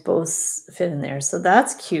wires both fit in there. So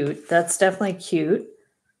that's cute. That's definitely cute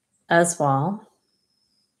as well.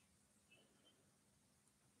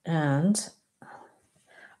 And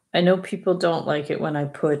I know people don't like it when I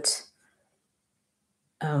put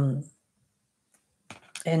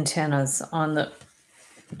antennas on the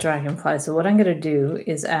dragonfly. So what I'm going to do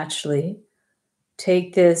is actually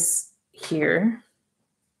take this here.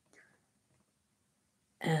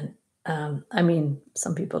 And I mean,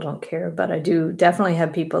 some people don't care, but I do definitely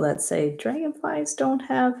have people that say dragonflies don't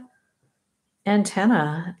have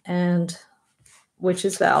antenna, and which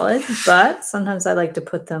is valid, but sometimes I like to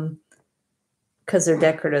put them because they're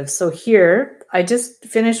decorative. So here, I just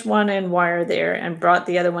finished one end wire there and brought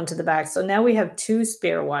the other one to the back. So now we have two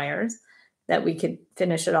spare wires that we could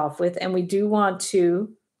finish it off with. And we do want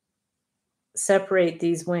to separate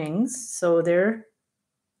these wings. So they're,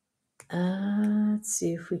 let's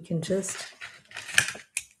see if we can just,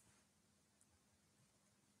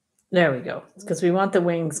 there we go. Because we want the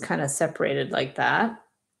wings kind of separated like that.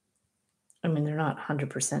 I mean, they're not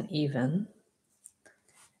 100% even.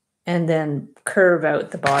 And then curve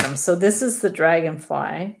out the bottom. So this is the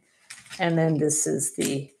dragonfly. And then this is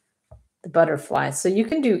the the butterfly. So you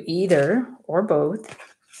can do either or both.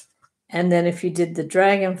 And then if you did the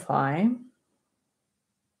dragonfly,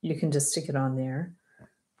 you can just stick it on there.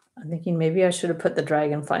 I'm thinking maybe I should have put the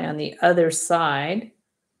dragonfly on the other side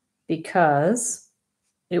because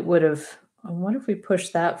it would have, what if we push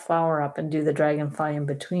that flower up and do the dragonfly in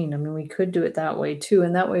between? I mean, we could do it that way too.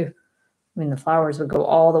 And that way, I mean, the flowers would go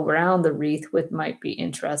all around the wreath, which might be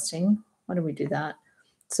interesting. Why do we do that?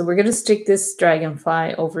 So we're going to stick this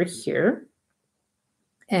dragonfly over here.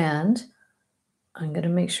 And I'm going to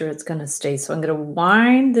make sure it's going to stay. So I'm going to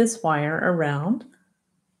wind this wire around.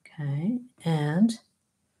 Okay. And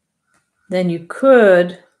then you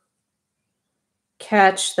could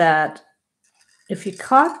catch that. If you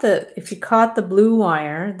caught the blue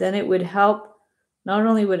wire, then it would help. Not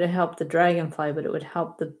only would it help the dragonfly, but it would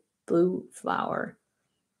help the blue flower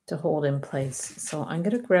to hold in place. So I'm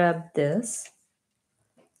going to grab this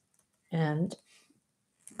and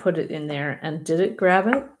put it in there. And did it grab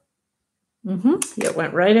it? Yeah, it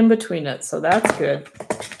went right in between it. So that's good.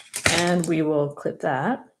 And we will clip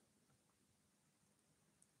that.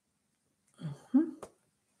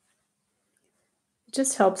 It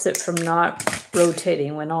just helps it from not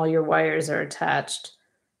rotating when all your wires are attached.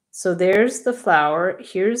 So there's the flower.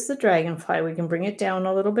 Here's the dragonfly. We can bring it down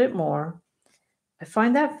a little bit more. I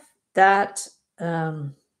find that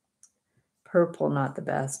purple not the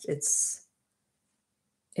best. It's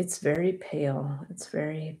very pale. It's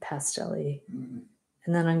very pastel-y. And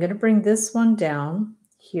then I'm going to bring this one down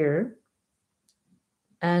here.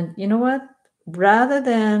 And you know what? Rather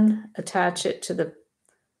than attach it to the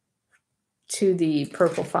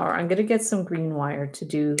purple flower, I'm going to get some green wire to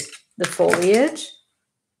do the foliage.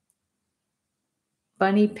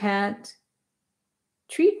 Bunny pant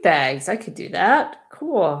treat bags. I could do that.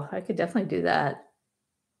 Cool. I could definitely do that.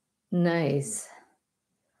 Nice.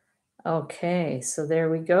 Okay, so there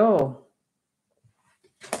we go.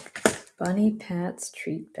 Bunny Pants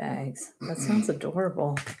treat bags. That sounds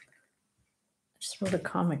adorable. I just wrote a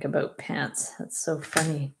comic about pants. That's so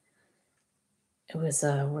funny. It was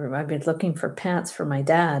I've been looking for pants for my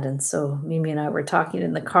dad, and so Mimi and I were talking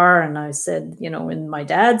in the car, and I said, you know, in my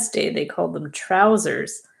dad's day they called them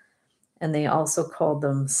trousers, and they also called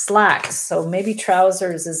them slacks. So maybe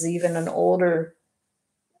trousers is even an older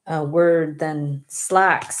word than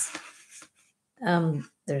slacks.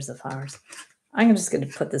 There's the flowers. I'm just going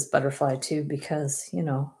to put this butterfly too because, you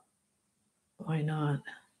know, why not?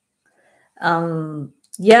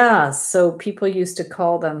 Yeah, so people used to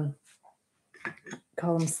call them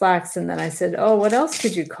slacks, and then I said, "Oh, what else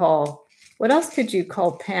could you call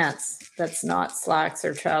pants that's not slacks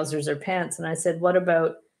or trousers or pants?" And I said, "What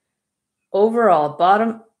about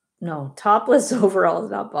topless overalls,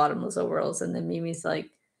 not bottomless overalls?" And then Mimi's like,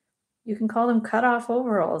 "You can call them cut off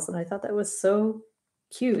overalls." And I thought that was so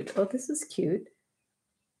cute. Oh, this is cute.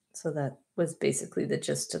 So that was basically the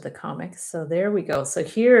gist of the comic. So there we go. So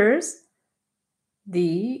here's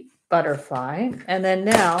the butterfly. And then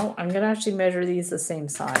now I'm going to actually measure these the same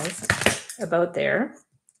size, about there.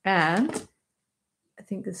 And I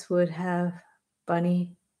think this would have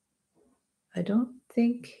bunny. I don't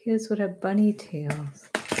think his would have bunny tails.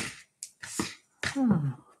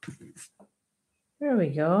 Oh, there we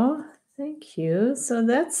go. Thank you. So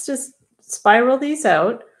let's just spiral these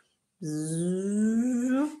out.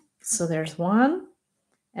 So there's one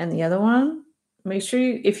and the other one. Make sure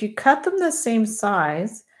if you cut them the same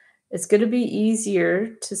size, it's going to be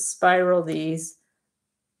easier to spiral these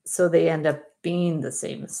so they end up being the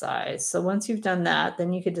same size. So once you've done that,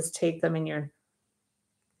 then you could just take them in your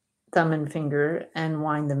thumb and finger and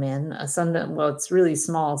wind them in. Well, it's really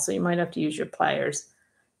small, so you might have to use your pliers.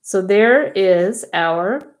 So there is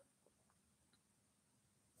our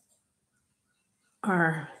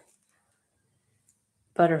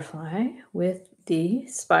butterfly with the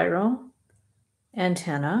spiral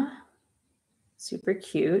antenna. Super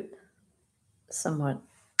cute. Somewhat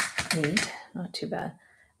neat. Not too bad.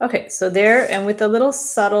 Okay, so there, and with a little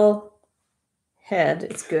subtle head,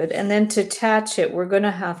 it's good. And then to attach it, we're going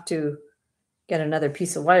to have to get another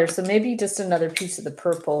piece of wire. So maybe just another piece of the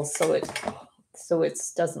purple so it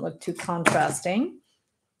doesn't look too contrasting.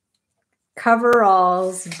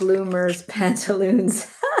 Coveralls, bloomers, pantaloons.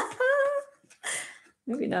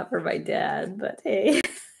 Maybe not for my dad, but hey,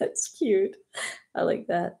 that's cute. I like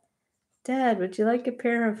that. Dad, would you like a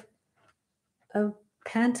pair of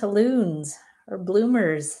pantaloons or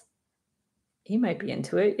bloomers? He might be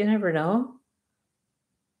into it. You never know.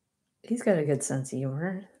 He's got a good sense of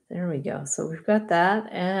humor. There we go. So we've got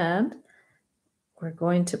that, and we're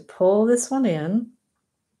going to pull this one in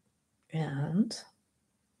and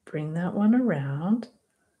bring that one around.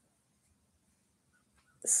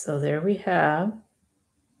 So there we have,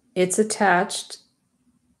 it's attached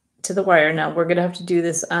to the wire. Now we're going to have to do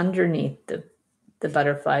this underneath the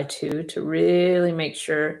butterfly too, to really make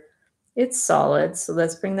sure it's solid. So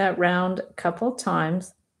let's bring that round a couple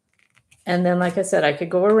times. And then, like I said, I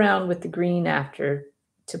could go around with the green after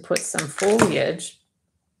to put some foliage,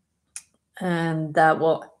 and that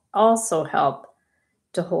will also help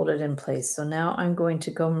to hold it in place. So now I'm going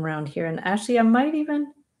to go around here, and actually I might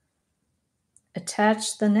even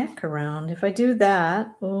attach the neck around. If I do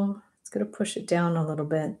that, oh, it's going to push it down a little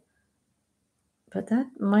bit, but that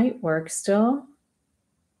might work still.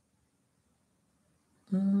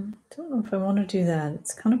 Don't know if I want to do that.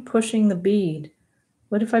 It's kind of pushing the bead.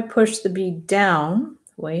 What if I push the bead down?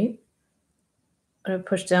 Wait. What if I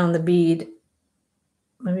push down the bead?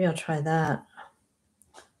 Maybe I'll try that.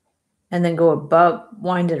 And then go above,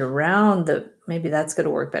 wind it around maybe that's going to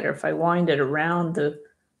work better. If I wind it around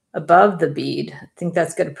above the bead, I think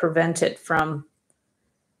that's going to prevent it from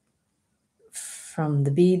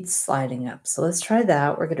the bead sliding up. So let's try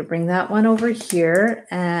that. We're going to bring that one over here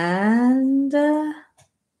and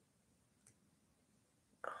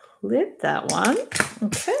clip that one.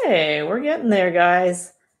 Okay, we're getting there,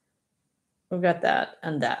 guys. We've got that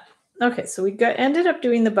and that. Okay, so we ended up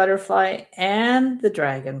doing the butterfly and the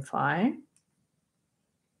dragonfly.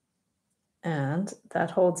 And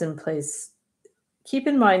that holds in place. Keep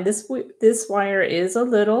in mind, this wire is a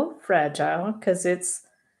little fragile because it's,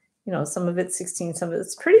 some of it's 16, some of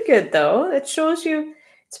it's pretty good though. It shows you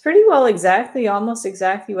it's pretty well almost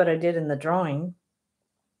exactly what I did in the drawing.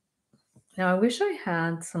 Now I wish I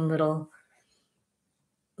had some little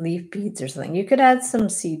leaf beads or something. You could add some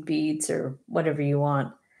seed beads or whatever you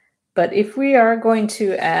want. But if we are going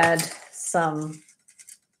to add some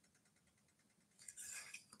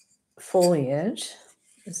foliage,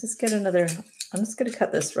 let's just get another, I'm just going to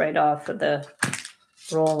cut this right off of the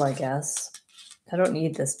roll, I guess. I don't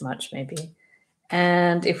need this much maybe.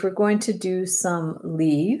 And if we're going to do some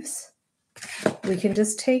leaves, we can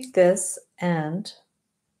just take this, and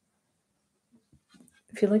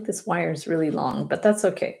I feel like this wire is really long, but that's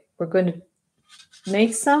okay. We're going to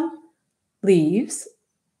make some leaves.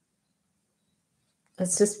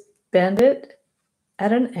 Let's just bend it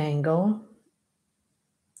at an angle,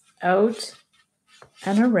 out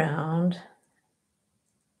and around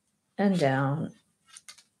and down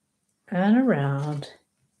and around.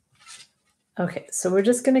 Okay, so we're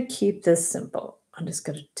just going to keep this simple. I'm just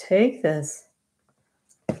going to take this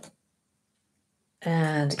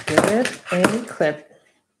and give it a clip.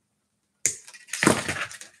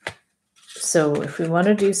 So if we want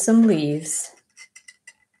to do some leaves,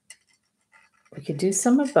 we could do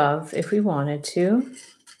some above if we wanted to.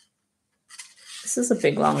 This is a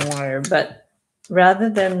big long wire, but rather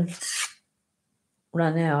than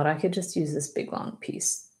run out, I could just use this big long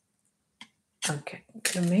piece. Okay, I'm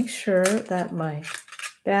going to make sure that my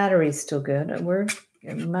battery's still good.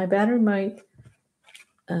 My battery might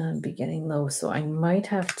be getting low, so I might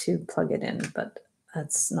have to plug it in, but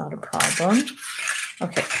that's not a problem.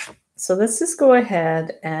 Okay, so let's just go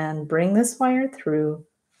ahead and bring this wire through.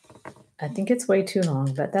 I think it's way too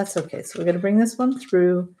long, but that's okay. So we're going to bring this one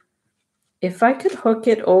through. If I could hook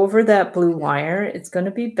it over that blue wire, it's going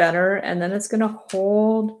to be better, and then it's going to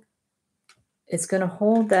hold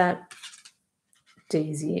that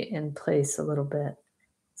daisy in place a little bit.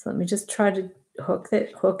 So let me just try to hook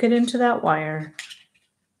it into that wire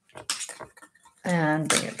and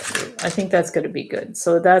bring it through. I think that's going to be good.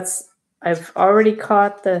 So I've already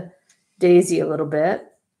caught the daisy a little bit,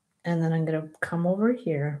 and then I'm going to come over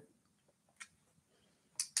here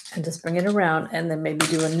and just bring it around, and then maybe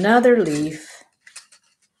do another leaf.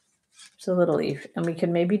 Just a little leaf, and we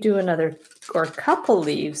can maybe do another or a couple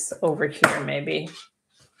leaves over here maybe.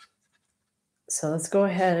 So let's go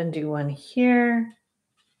ahead and do one here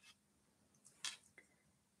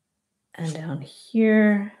and down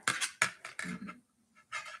here.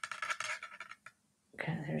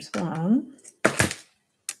 Okay, there's one.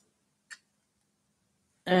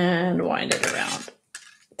 And wind it around.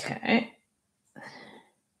 Okay.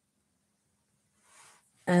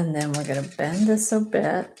 And then we're going to bend this a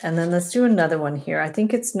bit. And then let's do another one here. I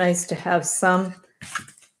think it's nice to have some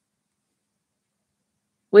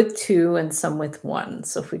with two and some with one.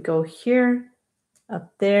 So if we go here,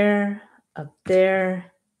 up there,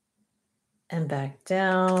 and back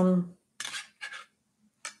down,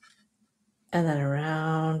 and then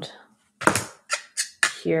around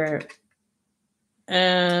here,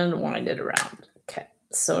 and wind it around. Okay,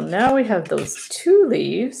 so now we have those two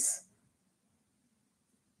leaves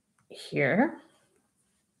here.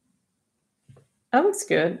 That looks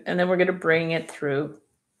good. And then we're going to bring it through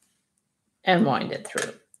and wind it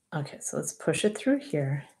through. Okay, so let's push it through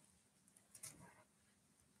here.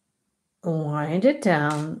 Wind it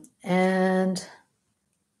down and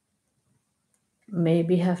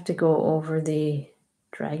maybe have to go over the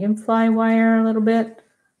dragonfly wire a little bit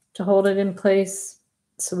to hold it in place,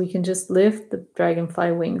 so we can just lift the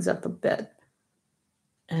dragonfly wings up a bit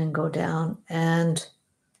and go down and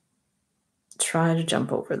try to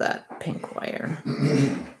jump over that pink wire.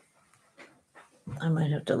 I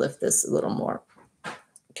might have to lift this a little more.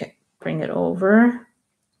 Okay, bring it over.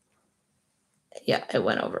 Yeah, it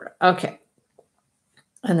went over. Okay.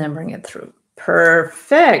 And then bring it through.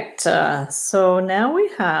 Perfect. So now we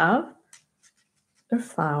have the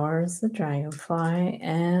flowers, the dragonfly,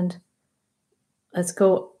 and let's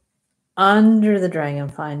go under the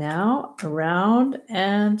dragonfly now, around,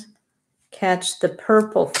 and catch the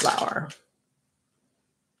purple flower.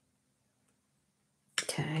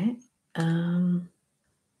 Okay.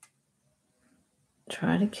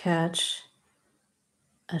 Try to catch.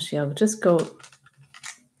 Actually, I'll just go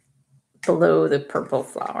below the purple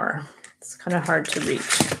flower. It's kind of hard to reach.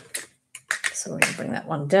 So we're going to bring that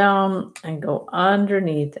one down and go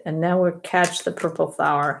underneath. And now we'll catch the purple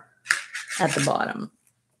flower at the bottom.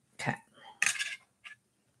 Okay.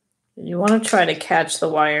 You want to try to catch the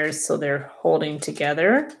wires so they're holding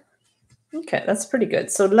together. Okay, that's pretty good.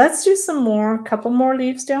 So let's do some more, a couple more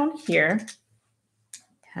leaves down here.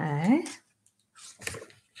 Okay.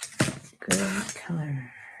 Good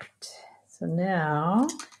color. So now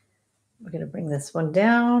we're going to bring this one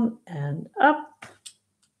down and up.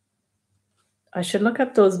 I should look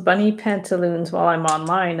up those bunny pantaloons while I'm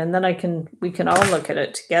online, and then we can all look at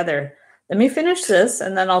it together. Let me finish this,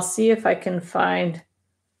 and then I'll see if I can find.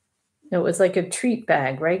 It was like a treat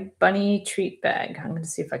bag, right? Bunny treat bag. I'm going to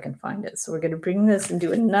see if I can find it. So we're going to bring this and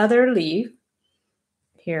do another leaf.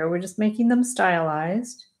 Here, we're just making them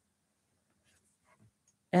stylized.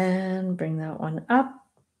 And bring that one up.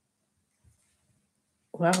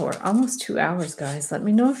 Wow, we're almost 2 hours, guys. Let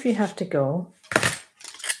me know if you have to go.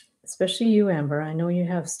 Especially you, Amber. I know you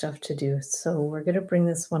have stuff to do. So we're going to bring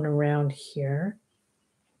this one around here.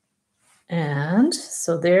 And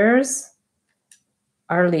so there's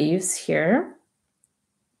our leaves here.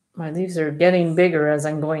 My leaves are getting bigger as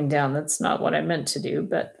I'm going down. That's not what I meant to do,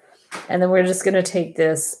 but, and then we're just going to take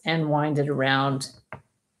this and wind it around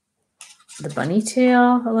the bunny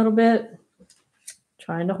tail a little bit,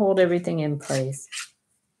 trying to hold everything in place.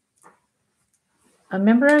 I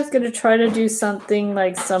remember I was going to try to do something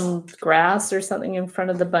like some grass or something in front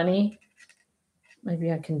of the bunny.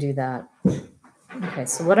 Maybe I can do that. Okay,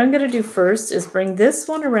 so what I'm going to do first is bring this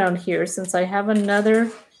one around here since I have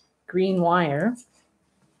another green wire.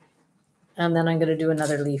 And then I'm going to do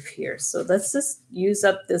another leaf here. So let's just use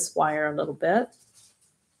up this wire a little bit.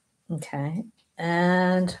 Okay,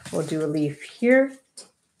 and we'll do a leaf here.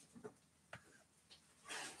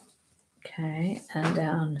 Okay, and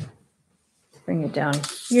down, bring it down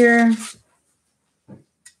here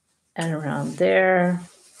and around there.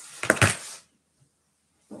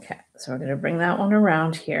 Okay, so we're going to bring that one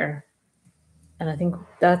around here. And I think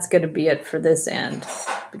that's going to be it for this end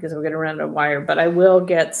because we're going to run out of wire, but I will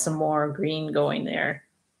get some more green going there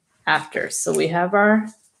after. So we have our,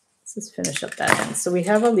 let's just finish up that end. So we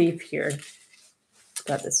have a leaf here. We've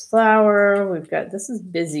got this flower. We've got, this is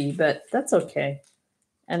busy, but that's okay.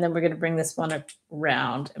 And then we're going to bring this one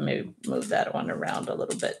around and maybe move that one around a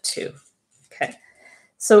little bit too. Okay.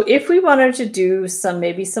 So if we wanted to do some,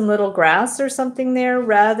 maybe some little grass or something there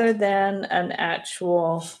rather than an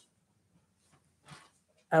actual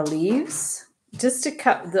leaves, just to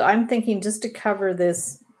cut, I'm thinking just to cover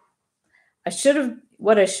this,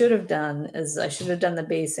 what I should have done is I should have done the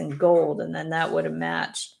base in gold and then that would have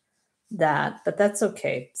matched that, but that's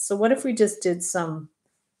okay. So what if we just did some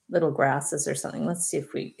little grasses or something? Let's see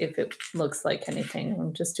if it looks like anything.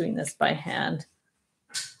 I'm just doing this by hand.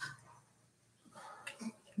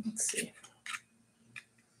 Let's see.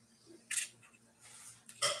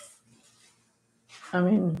 I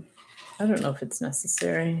mean, I don't know if it's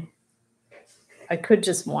necessary. I could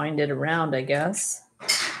just wind it around, I guess.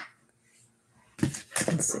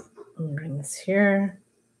 Let's see. Bring this here.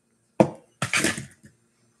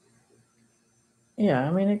 Yeah,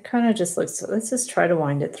 I mean, it kind of just looks, let's just try to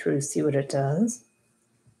wind it through, see what it does.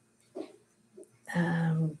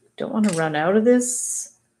 Don't want to run out of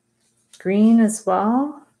this green as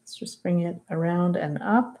well. Let's just bring it around and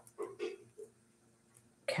up.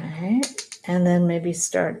 Okay, and then maybe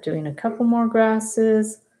start doing a couple more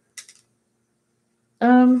grasses. I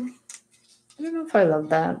don't know if I love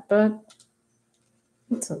that, but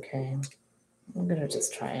it's okay. I'm gonna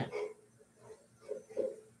just try it.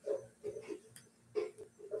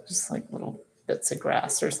 Just like little bits of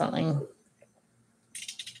grass or something.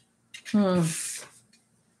 I'm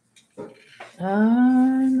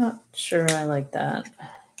not sure I like that.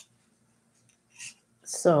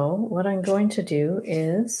 So what I'm going to do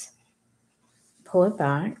is pull it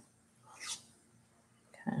back.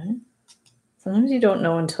 Okay. Sometimes you don't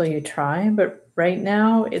know until you try, but right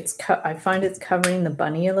now I find it's covering the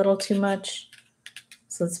bunny a little too much.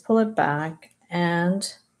 So let's pull it back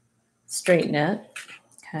and straighten it.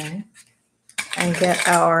 Okay. And get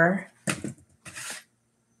our,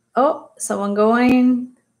 oh, someone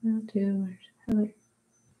going.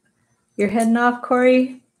 You're heading off,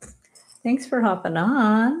 Corey. Thanks for hopping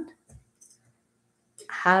on.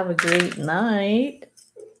 Have a great night.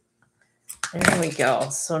 There we go.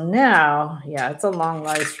 So now, yeah, it's a long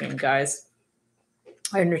live stream, guys.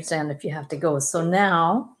 I understand if you have to go. So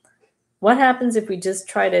now, what happens if we just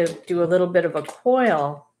try to do a little bit of a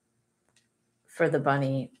coil for the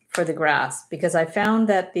bunny, for the grass? Because I found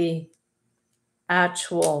that the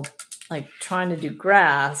actual, like trying to do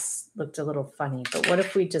grass looked a little funny. But what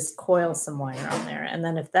if we just coil some wire on there? And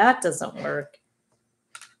then if that doesn't work,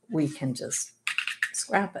 we can just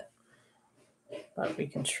scrap it. But we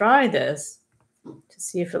can try this to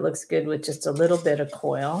see if it looks good with just a little bit of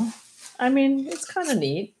coil. I mean, it's kind of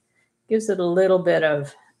neat. Gives it a little bit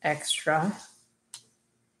of extra. I'm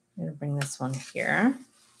going to bring this one here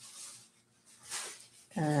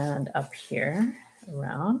and up here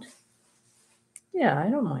around. Yeah, I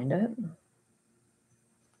don't mind it.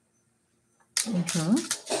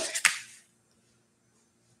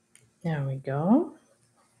 There we go.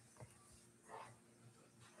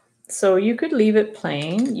 So you could leave it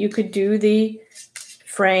plain. You could do the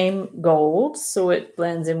frame gold so it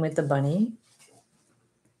blends in with the bunny.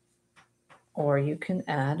 Or you can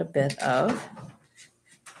add a bit of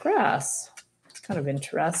grass. It's kind of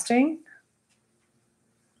interesting.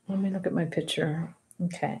 Let me look at my picture.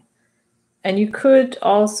 Okay. And you could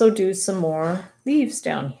also do some more leaves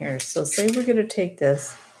down here. So say we're going to take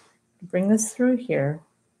this, bring this through here.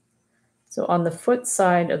 So on the foot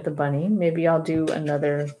side of the bunny, maybe I'll do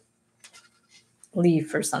another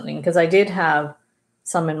leaf or something, because I did have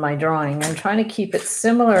some in my drawing. I'm trying to keep it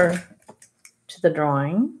similar to the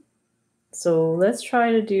drawing. So let's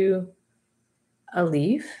try to do a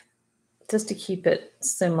leaf just to keep it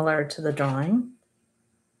similar to the drawing.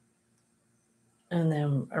 And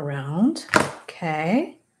then around.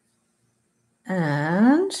 Okay.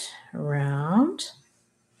 And around.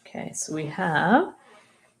 Okay, so we have,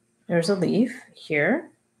 there's a leaf here,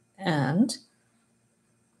 and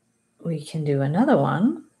we can do another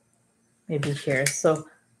one maybe here. So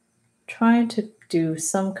trying to do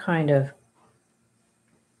some kind of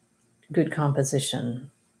good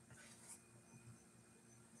composition.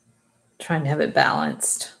 Trying to have it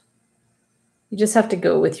balanced. You just have to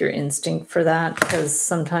go with your instinct for that, because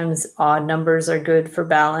sometimes odd numbers are good for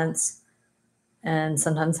balance, and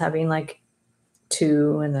sometimes having like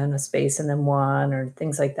 2 and then a space and then 1 or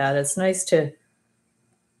things like that. It's nice to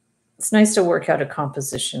work out a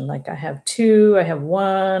composition. Like I have 2, I have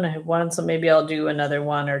 1, so maybe I'll do another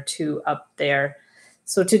 1 or 2 up there.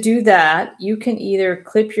 So to do that, you can either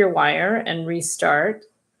clip your wire and restart,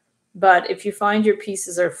 but if you find your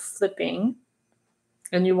pieces are flipping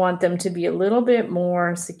and you want them to be a little bit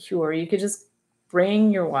more secure, you could just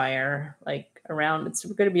bring your wire like around. It's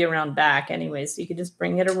going to be around back anyway, so you could just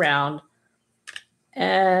bring it around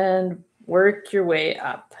and work your way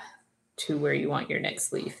up to where you want your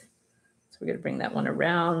next leaf. So we're going to bring that one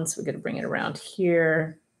around. So we're going to bring it around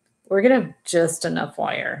here. We're going to have just enough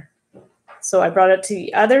wire. So I brought it to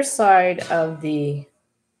the other side of the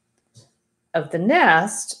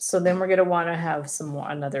nest. So then we're going to want to have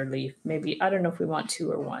another leaf. Maybe, I don't know if we want 2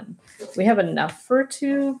 or 1. We have enough for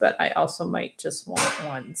 2, but I also might just want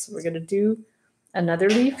 1. So we're going to do another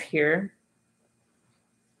leaf here.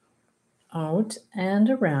 Out and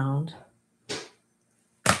around.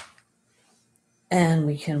 And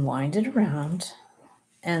we can wind it around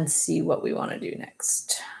and see what we want to do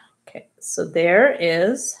next. Okay, so there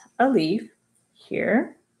is a leaf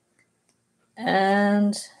here.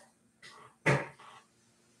 And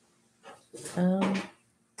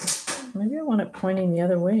maybe I want it pointing the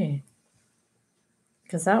other way,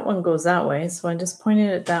 because that one goes that way. So I just pointed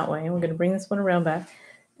it that way. And we're going to bring this one around back.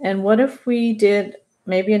 And what if we did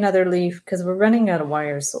maybe another leaf, because we're running out of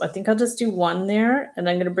wires. So I think I'll just do 1 there, and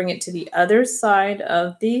I'm going to bring it to the other side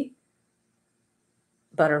of the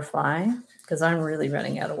butterfly, because I'm really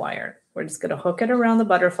running out of wire. We're just going to hook it around the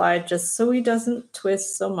butterfly just so he doesn't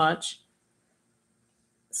twist so much.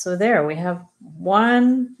 So there we have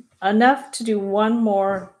 1, enough to do 1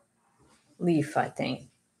 more leaf, I think.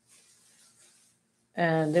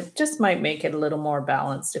 And it just might make it a little more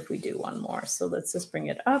balanced if we do one more. So let's just bring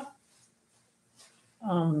it up.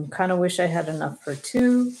 Kind of wish I had enough for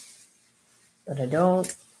 2, but I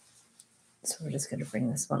don't. So we're just going to bring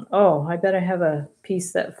this one. Oh, I bet I have a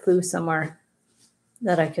piece that flew somewhere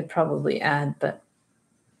that I could probably add, but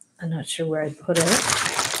I'm not sure where I'd put it.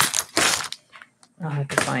 I'll have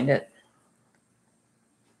to find it.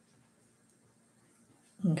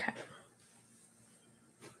 Okay.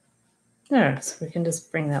 There, so we can just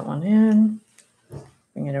bring that one in,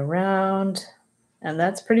 bring it around, and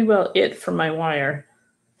that's pretty well it for my wire.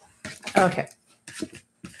 Okay.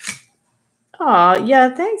 Oh,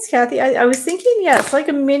 yeah, thanks, Kathy. I was thinking, yeah, it's like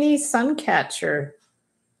a mini sun catcher.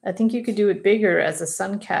 I think you could do it bigger as a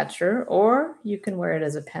sun catcher, or you can wear it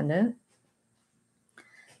as a pendant.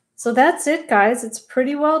 So that's it, guys. It's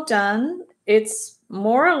pretty well done. It's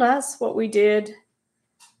more or less what we did,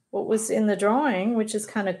 what was in the drawing, which is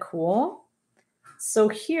kind of cool. So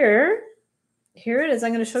here it is.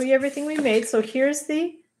 I'm going to show you everything we made. So here's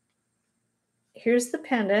the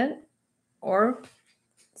pendant or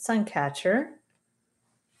sun catcher.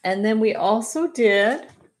 And then we also did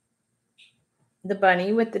the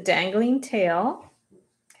bunny with the dangling tail.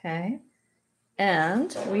 Okay.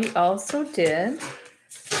 And we also did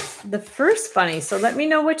the first bunny. So let me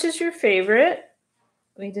know which is your favorite.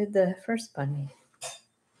 We did the first bunny,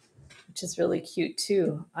 which is really cute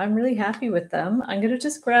too. I'm really happy with them. I'm going to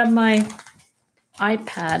just grab my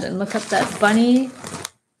iPad and look up that bunny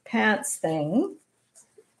pants thing.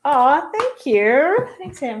 Oh, thank you.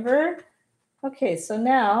 Thanks, Amber. Okay, so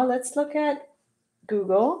now let's look at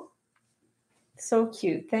Google. So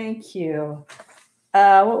cute. Thank you.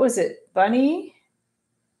 What was it? Bunny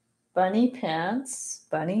pants,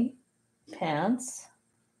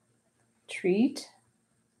 treat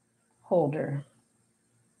holder.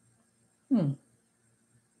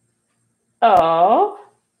 Oh,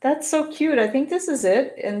 that's so cute. I think this is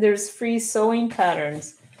it. And there's free sewing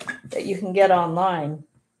patterns that you can get online.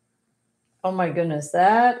 Oh my goodness,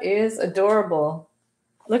 that is adorable.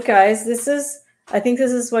 Look, guys, I think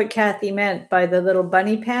this is what Kathy meant by the little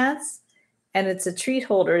bunny pants. And it's a treat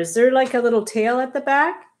holder. Is there like a little tail at the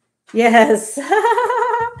back? Yes.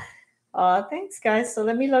 Oh, thanks, guys. So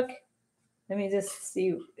let me look. Let me just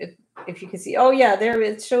see if you can see. Oh, yeah, there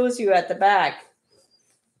it shows you at the back.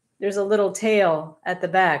 There's a little tail at the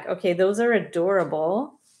back. Okay, those are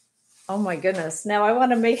adorable. Oh my goodness. Now I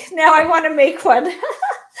want to make one.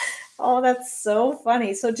 Oh, that's so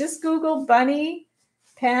funny. So just Google bunny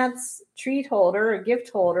pants treat holder or gift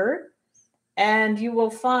holder, and you will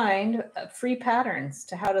find free patterns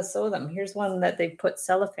to how to sew them. Here's one that they put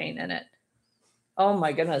cellophane in it. Oh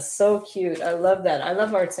my goodness, so cute. I love that. I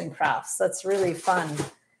love arts and crafts. That's really fun.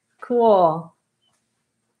 Cool.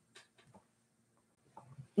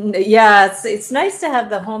 Yeah, it's nice to have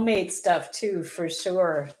the homemade stuff too, for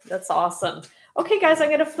sure. That's awesome. Okay, guys, I'm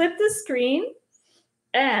going to flip the screen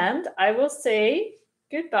and I will say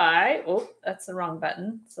goodbye. Oh, that's the wrong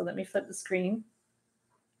button. So let me flip the screen.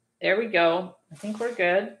 There we go. I think we're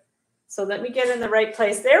good. So let me get in the right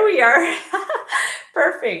place. There we are.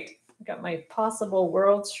 Perfect. I got my Possible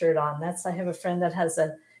World shirt on. I have a friend that has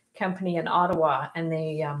a company in Ottawa, and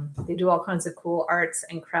they do all kinds of cool arts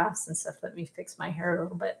and crafts and stuff. Let me fix my hair a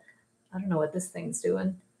little bit. I don't know what this thing's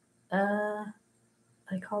doing. I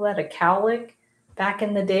call that a cowlick back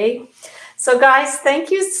in the day. So guys,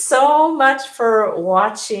 thank you so much for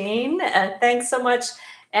watching. Thanks so much,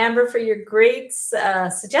 Amber, for your great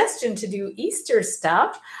suggestion to do Easter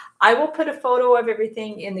stuff. I will put a photo of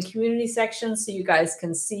everything in the community section so you guys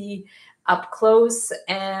can see up close,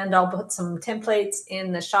 and I'll put some templates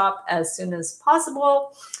in the shop as soon as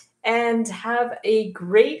possible. And have a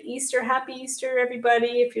great Easter. Happy Easter,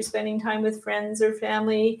 everybody, if you're spending time with friends or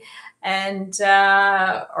family. And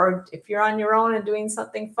or if you're on your own and doing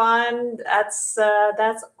something fun, that's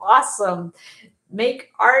awesome.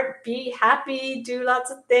 Make art, be happy, do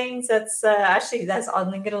lots of things. I'm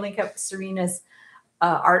going to link up Serena's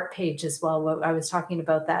art page as well. I was talking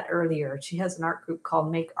about that earlier. She has an art group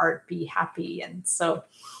called Make Art, Be Happy. And so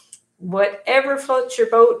whatever floats your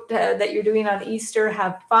boat that you're doing on Easter,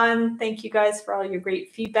 have fun. Thank you guys for all your great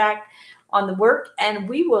feedback on the work, and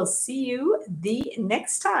we will see you the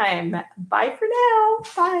next time. Bye for now.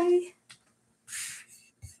 Bye.